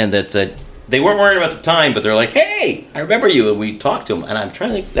 and that said they weren't wearing them at the time, but they're like, "Hey, I remember you," and we talked to them, and I'm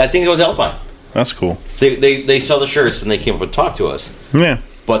trying to think, I think it was Alpine. That's cool. They saw the shirts, and they came up and talked to us, Yeah.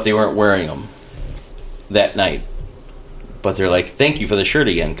 but they weren't wearing them that night. But they're like, "Thank you for the shirt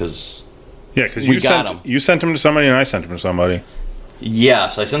again," because Yeah, because We got 'em. you sent them to somebody, and I sent them to somebody.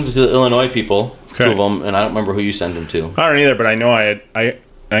 yes, I sent them to the Illinois people, Okay. two of them, and I don't remember who you sent them to. I don't either, but I know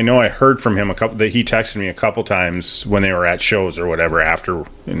I heard from him that he texted me a couple times when they were at shows or whatever after,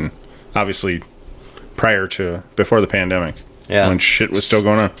 and obviously before the pandemic, when shit was still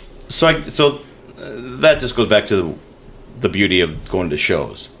going on. So that just goes back to the beauty of going to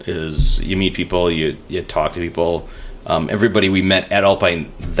shows is you meet people, you talk to people. Everybody we met at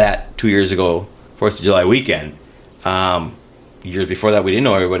Alpine that 2 years ago, 4th of July weekend. Years before that, we didn't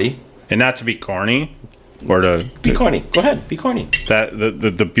know everybody. And not to be corny, or to Be corny. Go ahead. Be corny. that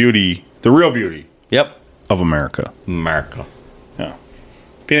the beauty, the real beauty Yep. of America. America. Yeah,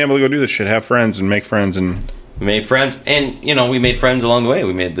 being able to go do this shit, have friends, and make friends, and We made friends, and we made friends along the way.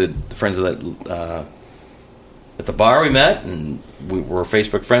 We made the friends of that at the bar we met, and we're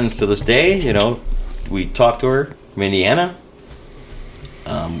Facebook friends to this day. We talked to her from Indiana,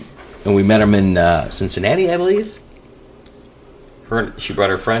 and we met him in Cincinnati, I believe. She brought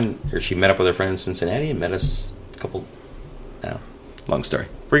her friend, or she met up with her friend in Cincinnati and met us a couple. Long story.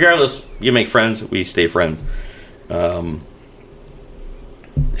 Regardless, you make friends, we stay friends, and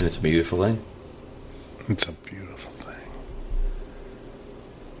it's a beautiful thing. it's a beautiful thing.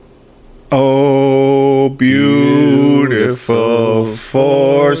 Oh, beautiful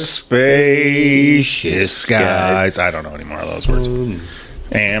for spacious skies. I don't know any more of those words.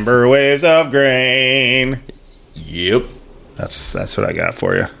 Amber waves of grain. Yep. That's what I got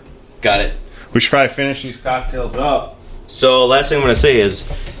for you. Got it. We should probably finish these cocktails up. So, last thing I'm going to say is...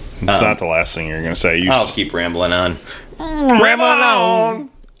 It's not the last thing you're going to say. I'll keep rambling on. Rambling on.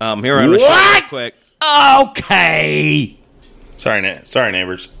 Here on the show real quick. Okay. Sorry,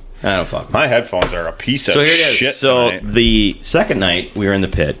 neighbors. I don't fuck. My headphones are a piece of So here it is. shit So tonight. the second night we were in the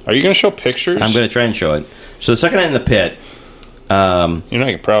pit. Are you going to show pictures? I'm going to try and show it. So the second night in the pit, I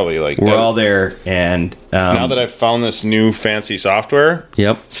could probably we're all there, and now that I've found this new fancy software,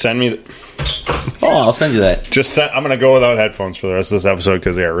 yep. send me. I'll send you that. I'm going to go without headphones for the rest of this episode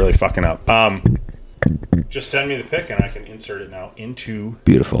because they are really fucking up. Just send me the pic and I can insert it now into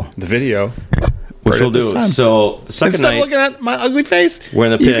Beautiful. the video. Which right we'll at this do. time. So the second Instead night, of looking at my ugly face, we're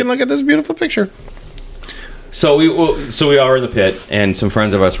in the you pit. can look at this beautiful picture. So we all were in the pit, and some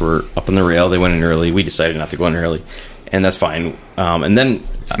friends of us were up on the rail. They went in early. We decided not to go in early, and that's fine. And then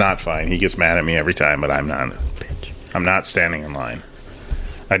It's not fine. He gets mad at me every time, but I'm not. I'm not standing in line.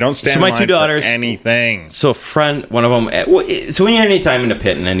 I don't stand So my in line two daughters- for anything. So one of them, so when you're any time in the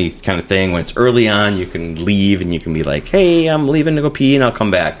pit and any kind of thing, when it's early on, you can leave and you can be like, hey, I'm leaving to go pee and I'll come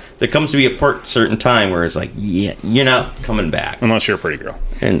back. There comes to be a certain time where it's like, yeah, you're not coming back. Unless you're a pretty girl.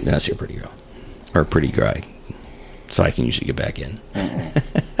 And unless you're a pretty girl. Or a pretty guy. so I can usually get back in.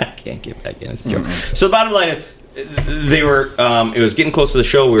 I can't get back in. It's a joke. So the bottom line is, they were. It was getting close to the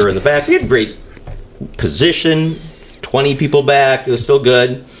show. We were in the back. We had great position. 20 people back. It was still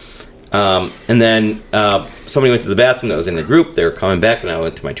good. And then somebody went to the bathroom that was in the group. They were coming back, and I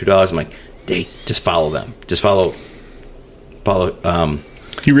went to my $2. I'm like, "Hey, just follow them. Just follow."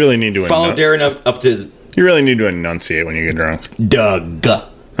 You really need to follow Darren up to. You really need to enunciate when you get drunk. Doug.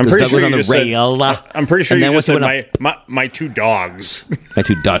 I'm pretty sure Doug was on you the just rail. said. I'm pretty sure And you then just once said he went my two dogs. My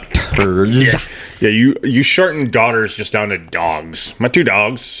two daughters. Yeah, you shortened daughters just down to dogs. My two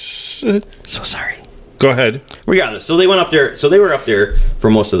dogs. So sorry. Go ahead. Regardless, so they went up there. So they were up there for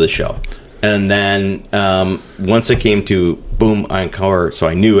most of the show, and then once it came to boom encore, so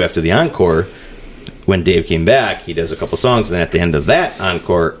I knew after the encore, when Dave came back, he does a couple songs, and then at the end of that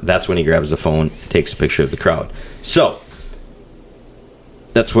encore, that's when he grabs the phone, and takes a picture of the crowd. So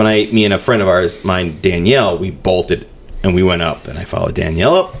that's when me and a friend of ours, mine Danielle, we bolted and we went up, and I followed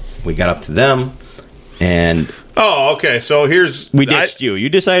Danielle up. We got up to them, and Oh, okay. So we ditched you. You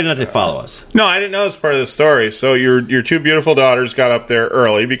decided not to follow us. No, I didn't know it was part of the story. So your two beautiful daughters got up there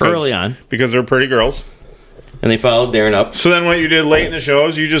early because they're pretty girls, and they followed Darren up. So then what you did late in the show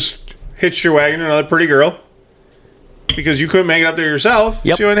is you just hitched your wagon to another pretty girl because you couldn't make it up there yourself.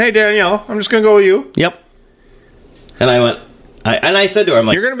 Yep. So you went, "Hey Danielle, I'm just gonna go with you." Yep. And I went. I said to her, "I'm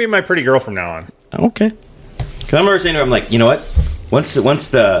like, you're gonna be my pretty girl from now on." Okay. Because I remember saying to her, "I'm like, you know what? Once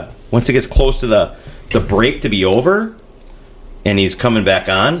it gets close to the break to be over, and he's coming back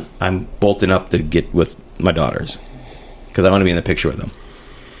on, I'm bolting up to get with my daughters because I want to be in the picture with them,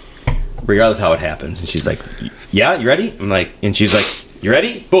 regardless how it happens." And she's like, "Yeah, you ready?" I'm like, and she's like, "You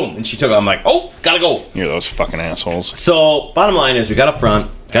ready?" Boom, and she took. I'm like, "Oh, gotta go." You're those fucking assholes. So bottom line is, we got up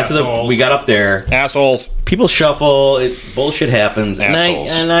front, we got up there. Assholes. People shuffle. Bullshit happens, Assholes.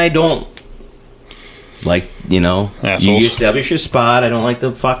 and I don't like, Assholes. you establish your spot. I don't like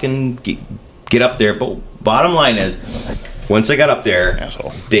to fucking get up there. But bottom line is, once I got up there,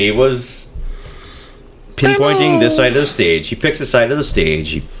 Asshole. Dave was pinpointing this side of the stage. He picks the side of the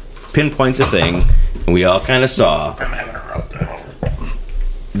stage. He pinpoints a thing, and we all kind of saw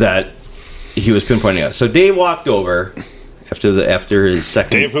that he was pinpointing us. So Dave walked over after his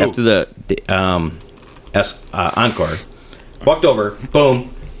second Dave who? after the encore. Walked over.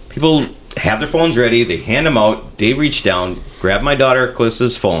 Boom. People have their phones ready. They hand them out. Dave reached down, grabbed my daughter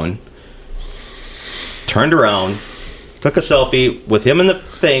Calissa's phone, turned around, took a selfie with him in the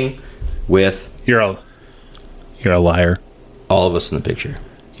thing with You're a liar. all of us in the picture.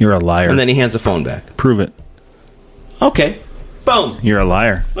 You're a liar. And then he hands the phone back. Prove it. Okay. Boom. You're a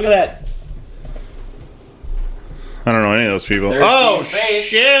liar. Look at that. I don't know any of those people. There's Oh Steve's face.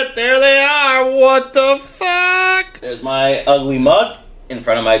 shit! There they are. What the fuck? There's my ugly mug in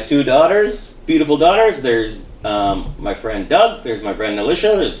front of my two daughters, beautiful daughters. There's my friend Doug. There's my friend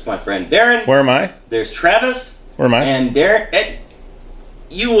Alicia. There's my friend Darren. Where am I? There's Travis. Where am I? And Darren.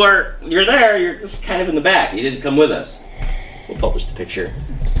 You're there. You're just kind of in the back. You didn't come with us. We'll publish the picture.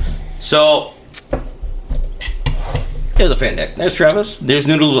 So there's a fan deck. There's Travis. There's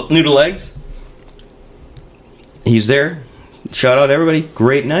Noodle Legs. He's there. Shout out everybody.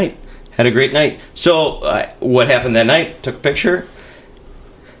 Great night. Had a great night. So what happened that night? Took a picture.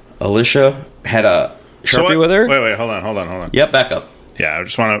 Alicia had a Sharpie with her. Wait, hold on. Yep, back up. Yeah, I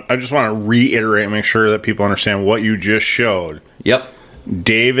just want to reiterate and make sure that people understand what you just showed. Yep.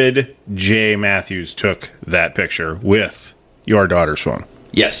 David J. Matthews took that picture with your daughter's phone.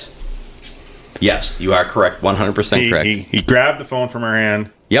 Yes. Yes, you are correct. 100% correct. He grabbed the phone from her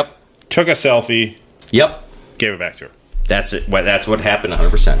hand, Yep. took a selfie, Yep. gave it back to her. That's it. That's what happened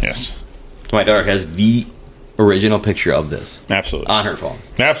 100%. Yes. My daughter has the original picture of this Absolutely. on her phone.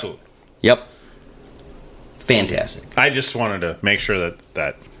 Absolutely. Yep. Fantastic. I just wanted to make sure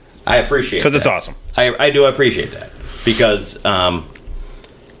that I appreciate it. because it's awesome. I do appreciate that because,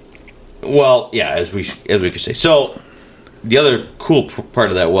 well, yeah, as we could say. So the other cool part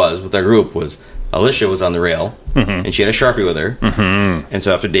of that was with our group was Alicia was on the rail and she had a Sharpie with her, and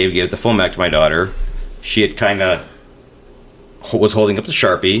so after Dave gave the phone back to my daughter, she had kind of was holding up the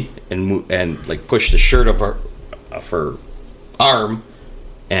Sharpie and like pushed the shirt of her arm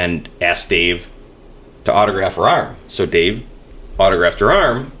and asked Dave to autograph her arm. So Dave autographed her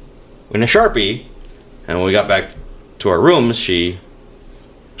arm in a Sharpie, and when we got back to our rooms, she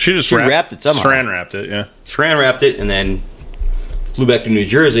She wrapped it somehow. Saran wrapped it, yeah. Saran wrapped it and then flew back to New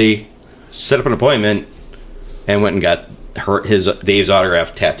Jersey, set up an appointment, and went and got Dave's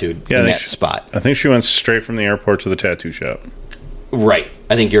autograph tattooed in that spot. I think she went straight from the airport to the tattoo shop. Right.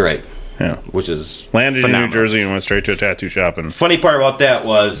 I think you're right. Yeah. Which is Landed phenomenal. in New Jersey and went straight to a tattoo shop. And Funny part about that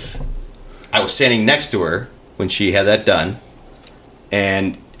was I was standing next to her when she had that done,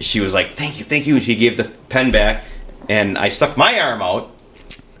 and she was like, "Thank you, thank you," and she gave the pen back, and I stuck my arm out,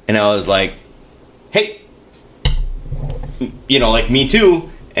 and I was like, "Hey, like me too,"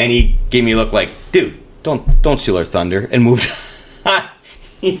 and he gave me a look like, "Dude, don't steal our thunder," and moved on.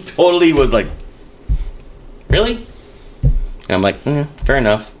 He totally was like, "Really?" And I'm like, fair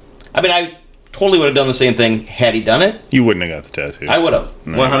enough. I mean, I totally would have done the same thing had he done it. You wouldn't have got the tattoo. I would have,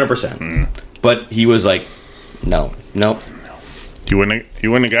 100%. But he was like, nope. You wouldn't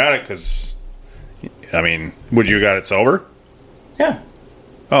have got it because, I mean, would you have got it sober? Yeah.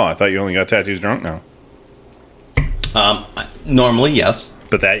 Oh, I thought you only got tattoos drunk now. Normally, yes.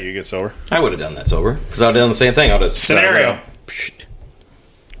 But that you get sober? I would have done that sober because I would have done the same thing. I would have Scenario.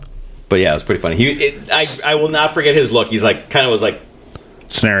 But yeah, it was pretty funny. I will not forget his look. He's like, kind of was like,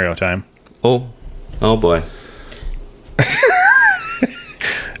 Scenario time. oh boy. This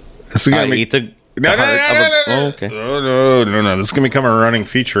is gonna I'd be eat the no. Oh, okay. No. This is gonna become a running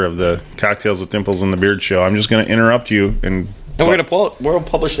feature of the Cocktails with Dimples and the Beard show. I'm just gonna interrupt you and we're gonna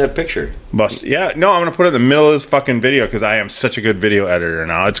publish that picture. bust. Yeah, no, I'm gonna put it in the middle of this fucking video because I am such a good video editor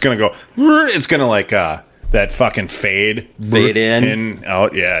now. It's gonna go. It's gonna like that fucking fade in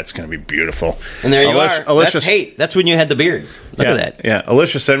out. Yeah, it's gonna be beautiful. And there you are. Alicia, That's hate. That's when you had the beard. Look at that. Yeah,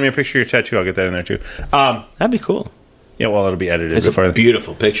 Alicia, send me a picture of your tattoo. I'll get that in there too. That'd be cool. Yeah, well, it'll be edited. It's a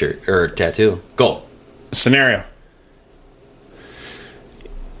beautiful picture or tattoo. Go. Scenario.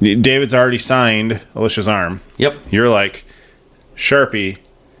 David's already signed Alicia's arm. Yep. You're like, Sharpie.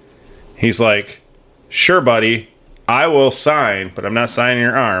 He's like, sure, buddy. I will sign, but I'm not signing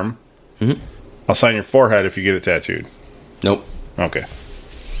your arm. Mm-hmm. I'll sign your forehead if you get it tattooed. Nope. Okay.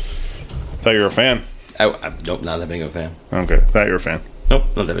 Thought you were a fan. Nope, not that big of a fan. Okay. Thought you were a fan. Nope,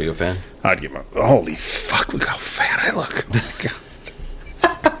 not that big of a fan. I'd give him a... Holy fuck, look how fat I look. Oh my God.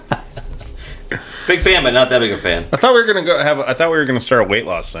 Big fan, but not that big of a fan. I thought we were gonna start a weight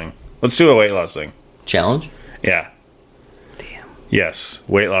loss thing. Let's do a weight loss thing. Challenge? Yeah. Damn. Yes.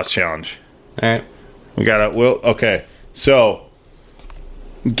 Weight loss challenge. Alright. We gotta... Okay. So...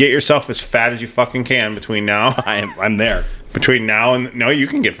 Get yourself as fat as you fucking can between now. I'm there. Between now and... No, you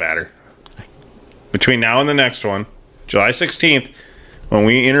can get fatter. Between now and the next one, July 16th, when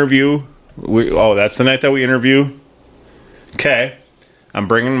we interview... that's the night that we interview. Okay. I'm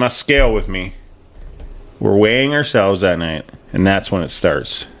bringing my scale with me. We're weighing ourselves that night, and that's when it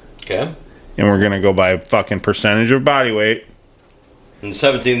starts. Okay. And we're going to go by fucking percentage of body weight. And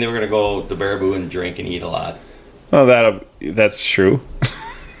 17th, they were going to go to Baraboo and drink and eat a lot. Well, that's true.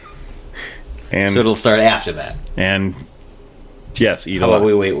 And so it'll start after that. And yes, eat How a lot. about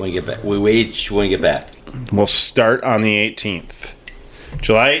we wait when we get back? We wait when we get back. We'll start on the 18th.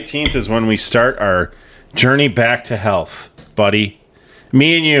 July 18th is when we start our journey back to health, buddy.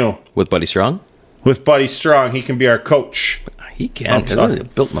 Me and you. With Buddy Strong? With Buddy Strong. He can be our coach. He can. He's a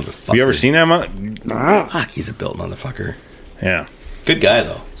built motherfucker. Have you ever seen that? Fuck, he's a built motherfucker. Yeah. Good guy,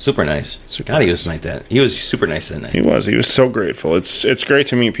 though. Super nice. God, he was like that. He was super nice that night. He was. He was so grateful. It's great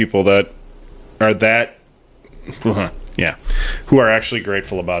to meet people that are that... Yeah. Who are actually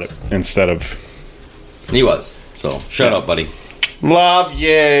grateful about it instead of... He was. So, shout out, buddy. Love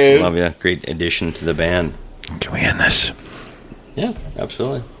you. Love you. Great addition to the band. Can we end this? Yeah,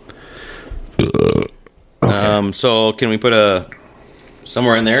 absolutely. Okay. So, can we put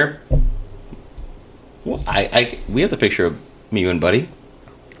somewhere in there? Well, we have the picture of me and Buddy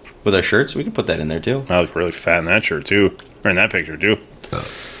with our shirts. We can put that in there too. I look really fat in that shirt too, or in that picture too.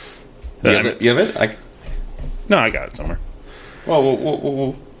 You have it? No, I got it somewhere.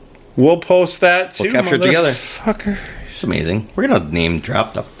 Well, we'll post that too. We'll capture it together. Fucker. It's amazing. We're gonna name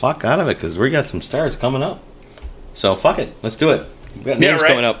drop the fuck out of it because we got some stars coming up. So fuck it, let's do it. We got names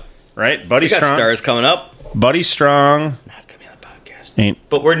coming up. Right, Buddy we got Strong. Stars coming up. Buddy Strong. Not gonna be on the podcast.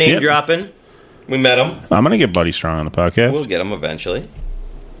 But we're name dropping. We met him. I'm gonna get Buddy Strong on the podcast. We'll get him eventually.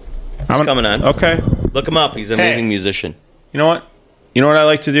 He's coming on. Okay. Look him up. He's an amazing musician. You know what? You know what I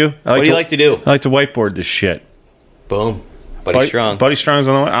like to do? What do you like to do? I like to whiteboard this shit. Boom. Buddy Strong. Buddy Strong's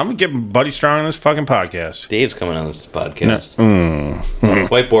on the way. I'm gonna get Buddy Strong on this fucking podcast. Dave's coming on this podcast. No.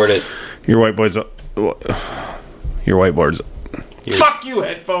 Whiteboard it. Your whiteboard's. Fuck you,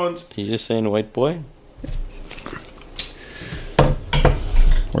 headphones. You just saying white boy?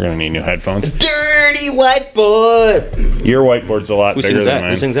 We're gonna need new headphones. Dirty white boy. Your whiteboard's a lot bigger than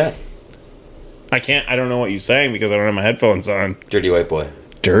mine. Who sings that? I can't. I don't know what you're saying because I don't have my headphones on. Dirty white boy.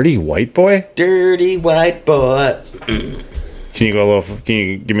 Dirty white boy. Dirty white boy. Can you go a little? Can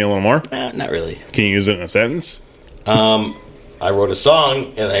you give me a little more? Not really. Can you use it in a sentence? I wrote a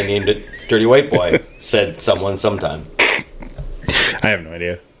song and I named it "Dirty White Boy." Said someone sometime. I have no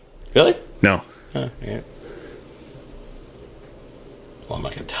idea. Really? No. Yeah. Well, I'm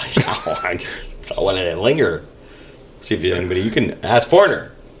not going to tell you now. I wanted to linger. See if anybody... You can ask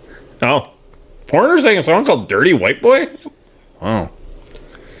Foreigner. Oh. Foreigner sang a song called Dirty White Boy? Wow. All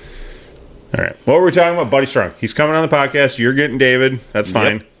right. What were we talking about? Buddy Strong. He's coming on the podcast. You're getting David. That's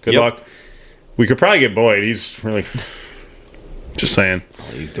fine. Yep. Good luck. We could probably get Boyd. He's really... Just saying.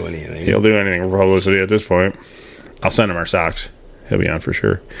 He's doing anything. He'll do anything for publicity at this point. I'll send him our socks. He'll be on for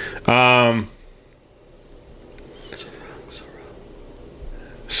sure.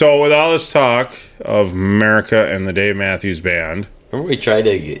 So with all this talk of America and the Dave Matthews Band... Remember I tried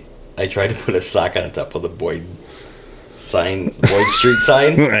to put a sock on top of the Boyd Street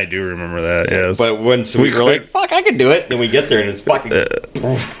sign? I do remember that, yes. But once we were like, fuck, I can do it. Then we get there and it's fucking...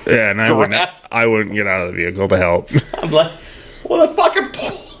 yeah, and I wouldn't get out of the vehicle to help. I'm like, well, the fucking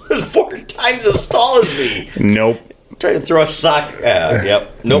pole is 4 times as tall as me. Nope. Try to throw a sock.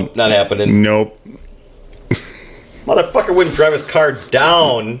 Yep. Nope, not happening. Nope. Motherfucker wouldn't drive his car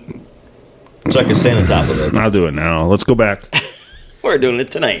down so I could stand on top of it. I'll do it now. Let's go back. We're doing it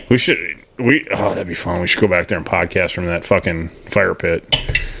tonight. That'd be fun. We should go back there and podcast from that fucking fire pit.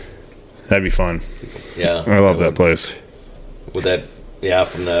 That'd be fun. Yeah. I love that place. With that,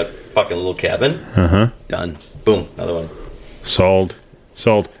 from that fucking little cabin. Uh-huh. Done. Boom. Another one. Sold.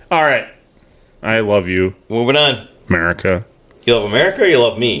 All right. I love you, Moving on. America. You love America or you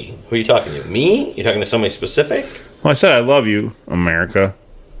love me? Who are you talking to? Me? You talking to somebody specific? Well, I said I love you, America.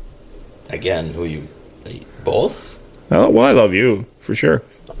 Again, who you... Both? Well, I love you, for sure.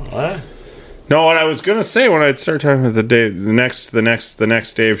 What? No, what I was going to say when I'd start talking about the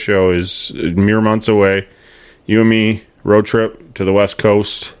next Dave show is mere months away. You and me, road trip to the West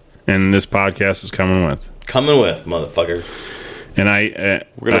Coast, and this podcast is coming with. Coming with, motherfucker. And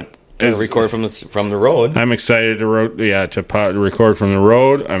we're going to record from the road. I'm excited to record from the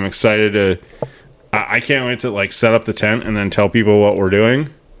road. I'm excited to... I can't wait to set up the tent and then tell people what we're doing.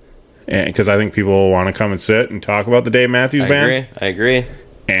 Because I think people will want to come and sit and talk about the Dave Matthews Band. I agree.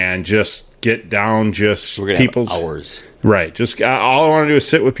 And just get down, We're gonna have hours. Right. Just all I want to do is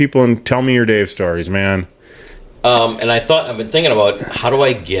sit with people and tell me your Dave stories, man. And I've been thinking about how do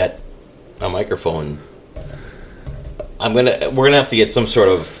I get a microphone. We're gonna have to get some sort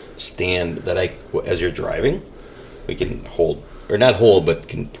of stand that as you're driving, we can hold, or not hold, but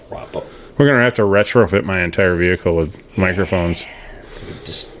can prop up. We're gonna have to retrofit my entire vehicle with microphones.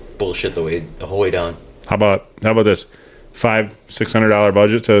 Just bullshit the whole way down. How about this? $500-$600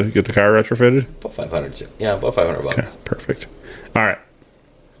 budget to get the car retrofitted? About $500. Yeah, about $500. Okay, perfect. All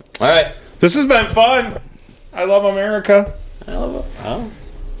right. This has been fun. I love America. I love it. Oh.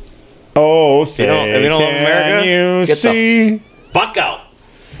 Oh, say, if you don't love America, you get see the fuck out.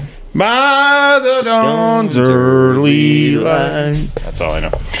 By the dawn's early light. That's all I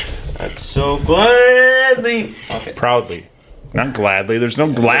know. That's so gladly. Okay. Proudly. Not gladly. There's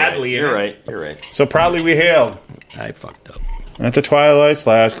no gladly in it. You're right. So proudly we hailed. I fucked up. At the twilight's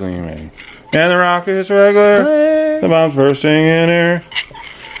last gleaming. And the rocket's regular. The bombs bursting in air.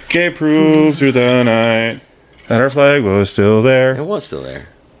 Gave proof through the night that our flag was still there. It was still there.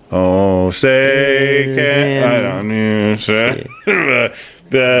 Oh, say can I don't know. Say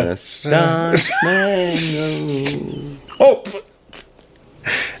the stars. Oh.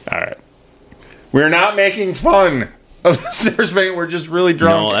 All right. We're not making fun of the Stairs Bank. We're just really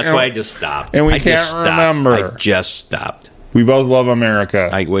drunk. No, that's why I just stopped. And we can't remember. I just stopped. We both love America.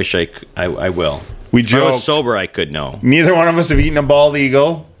 I wish I will. We joked. If I was sober, I could know. Neither one of us have eaten a bald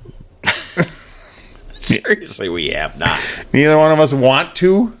eagle. Seriously, we have not. Neither one of us want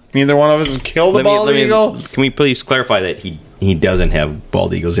to. Neither one of us has killed a bald eagle. Can we please clarify that he doesn't have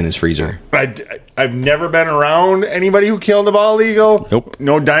bald eagles in his freezer? I've never been around anybody who killed a bald eagle. Nope.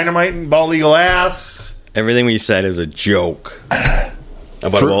 No dynamite in bald eagle ass. Everything we said is a joke.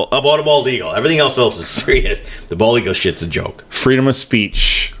 About a bald eagle. Everything else is serious. The bald eagle shit's a joke. Freedom of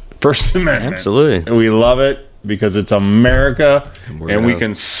speech. First Amendment. Absolutely. We love it because it's America. And we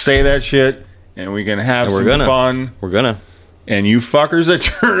can say that shit. And we can have some fun. We're gonna. And you fuckers that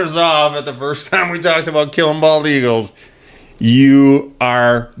turned us off at the first time we talked about killing bald eagles, you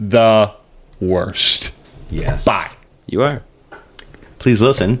are the worst. Yes. Bye. You are. Please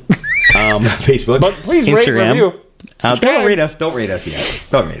listen. Facebook. But please Instagram. rate, review. Don't rate us. Don't rate us yet.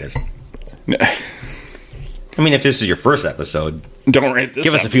 Don't rate us. I mean, if this is your first episode, don't rate this.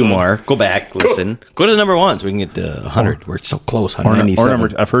 Give us a few more. Go back, listen. Go to number 1 so we can get to 100. We're so close.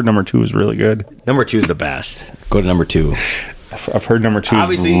 197. I've heard number 2 is really good. Number 2 is the best. Go to number 2. I've heard number 2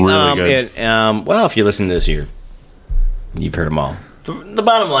 is really good. Well, if you listen to this here, you've heard them all. The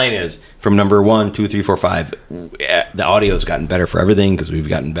bottom line is, from number 1, 2, 3, 4, 5, the audio's gotten better for everything because we've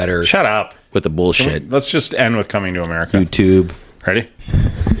gotten better. Shut up with the bullshit. Let's just end with Coming to America. YouTube, Ready?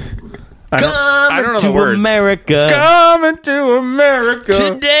 I don't know the words. America. Coming to America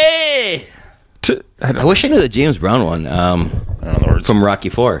Today. I wish I knew the James Brown one. I don't know the words. From Rocky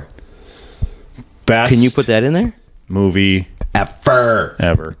IV. Best Can you put that in there? movie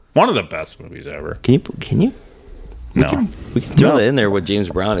Ever. One of the best movies ever. Can you? No. We can throw that in there. What James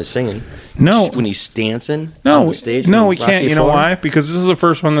Brown is singing. No. When he's dancing No, on the stage. no, from we can't. Rocky You know IV. why? Because this is the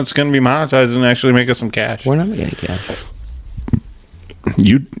first one that's going to be monetized and actually make us some cash. We're not making any cash.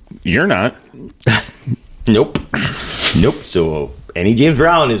 You're not. Nope. So any James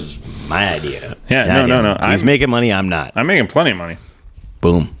Brown is my idea. Yeah, no. He's making money. I'm not. I'm making plenty of money.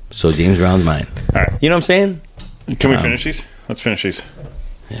 Boom. So James Brown's mine. All right. You know what I'm saying? Can we finish these? Let's finish these.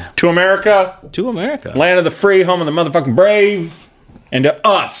 Yeah. To America, To America. land of the free, home of the motherfucking brave, and to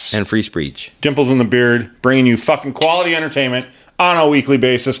us, And free speech. Dimples in the Beard, bringing you fucking quality entertainment on a weekly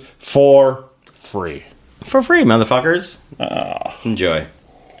basis for free. For free, motherfuckers. Enjoy.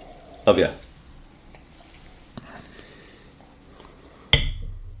 Love ya.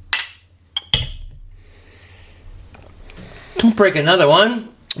 Don't break another one.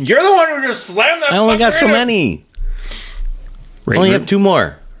 You're the one who just slammed that. I only got fucker so in it. many. I only have 2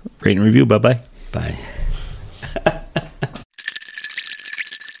 more. Rate and review. Bye-bye. Bye.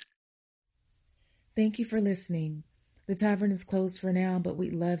 Thank you for listening. The tavern is closed for now, but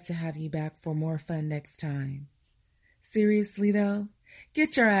we'd love to have you back for more fun next time. Seriously, though,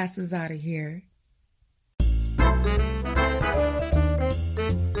 get your asses out of here.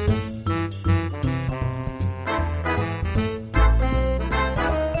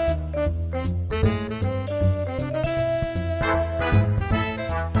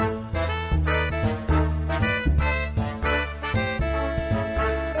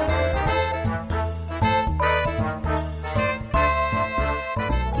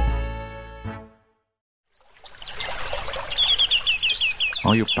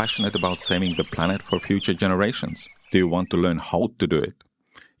 Are you passionate about saving the planet for future generations? Do you want to learn how to do it?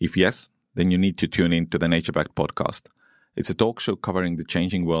 If yes, then you need to tune in to the Nature Back podcast. It's a talk show covering the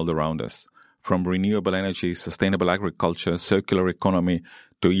changing world around us, from renewable energy, sustainable agriculture, circular economy,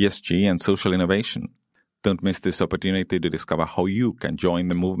 to ESG and social innovation. Don't miss this opportunity to discover how you can join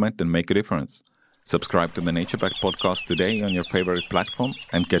the movement and make a difference. Subscribe to the Nature Back podcast today on your favorite platform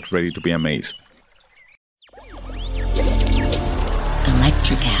and get ready to be amazed.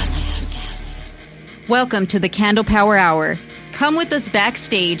 Electricast. Welcome to the Candle Power Hour. Come with us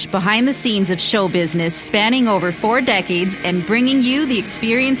backstage behind the scenes of show business spanning over 4 decades and bringing you the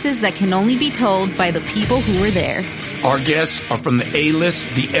experiences that can only be told by the people who were there. Our guests are from the A-list,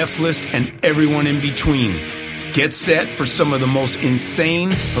 the F-list, and everyone in between. Get set for some of the most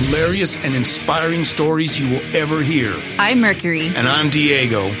insane, hilarious, and inspiring stories you will ever hear. I'm Mercury. And I'm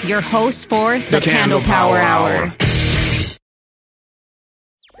Diego. Your host for the Candle Power Hour.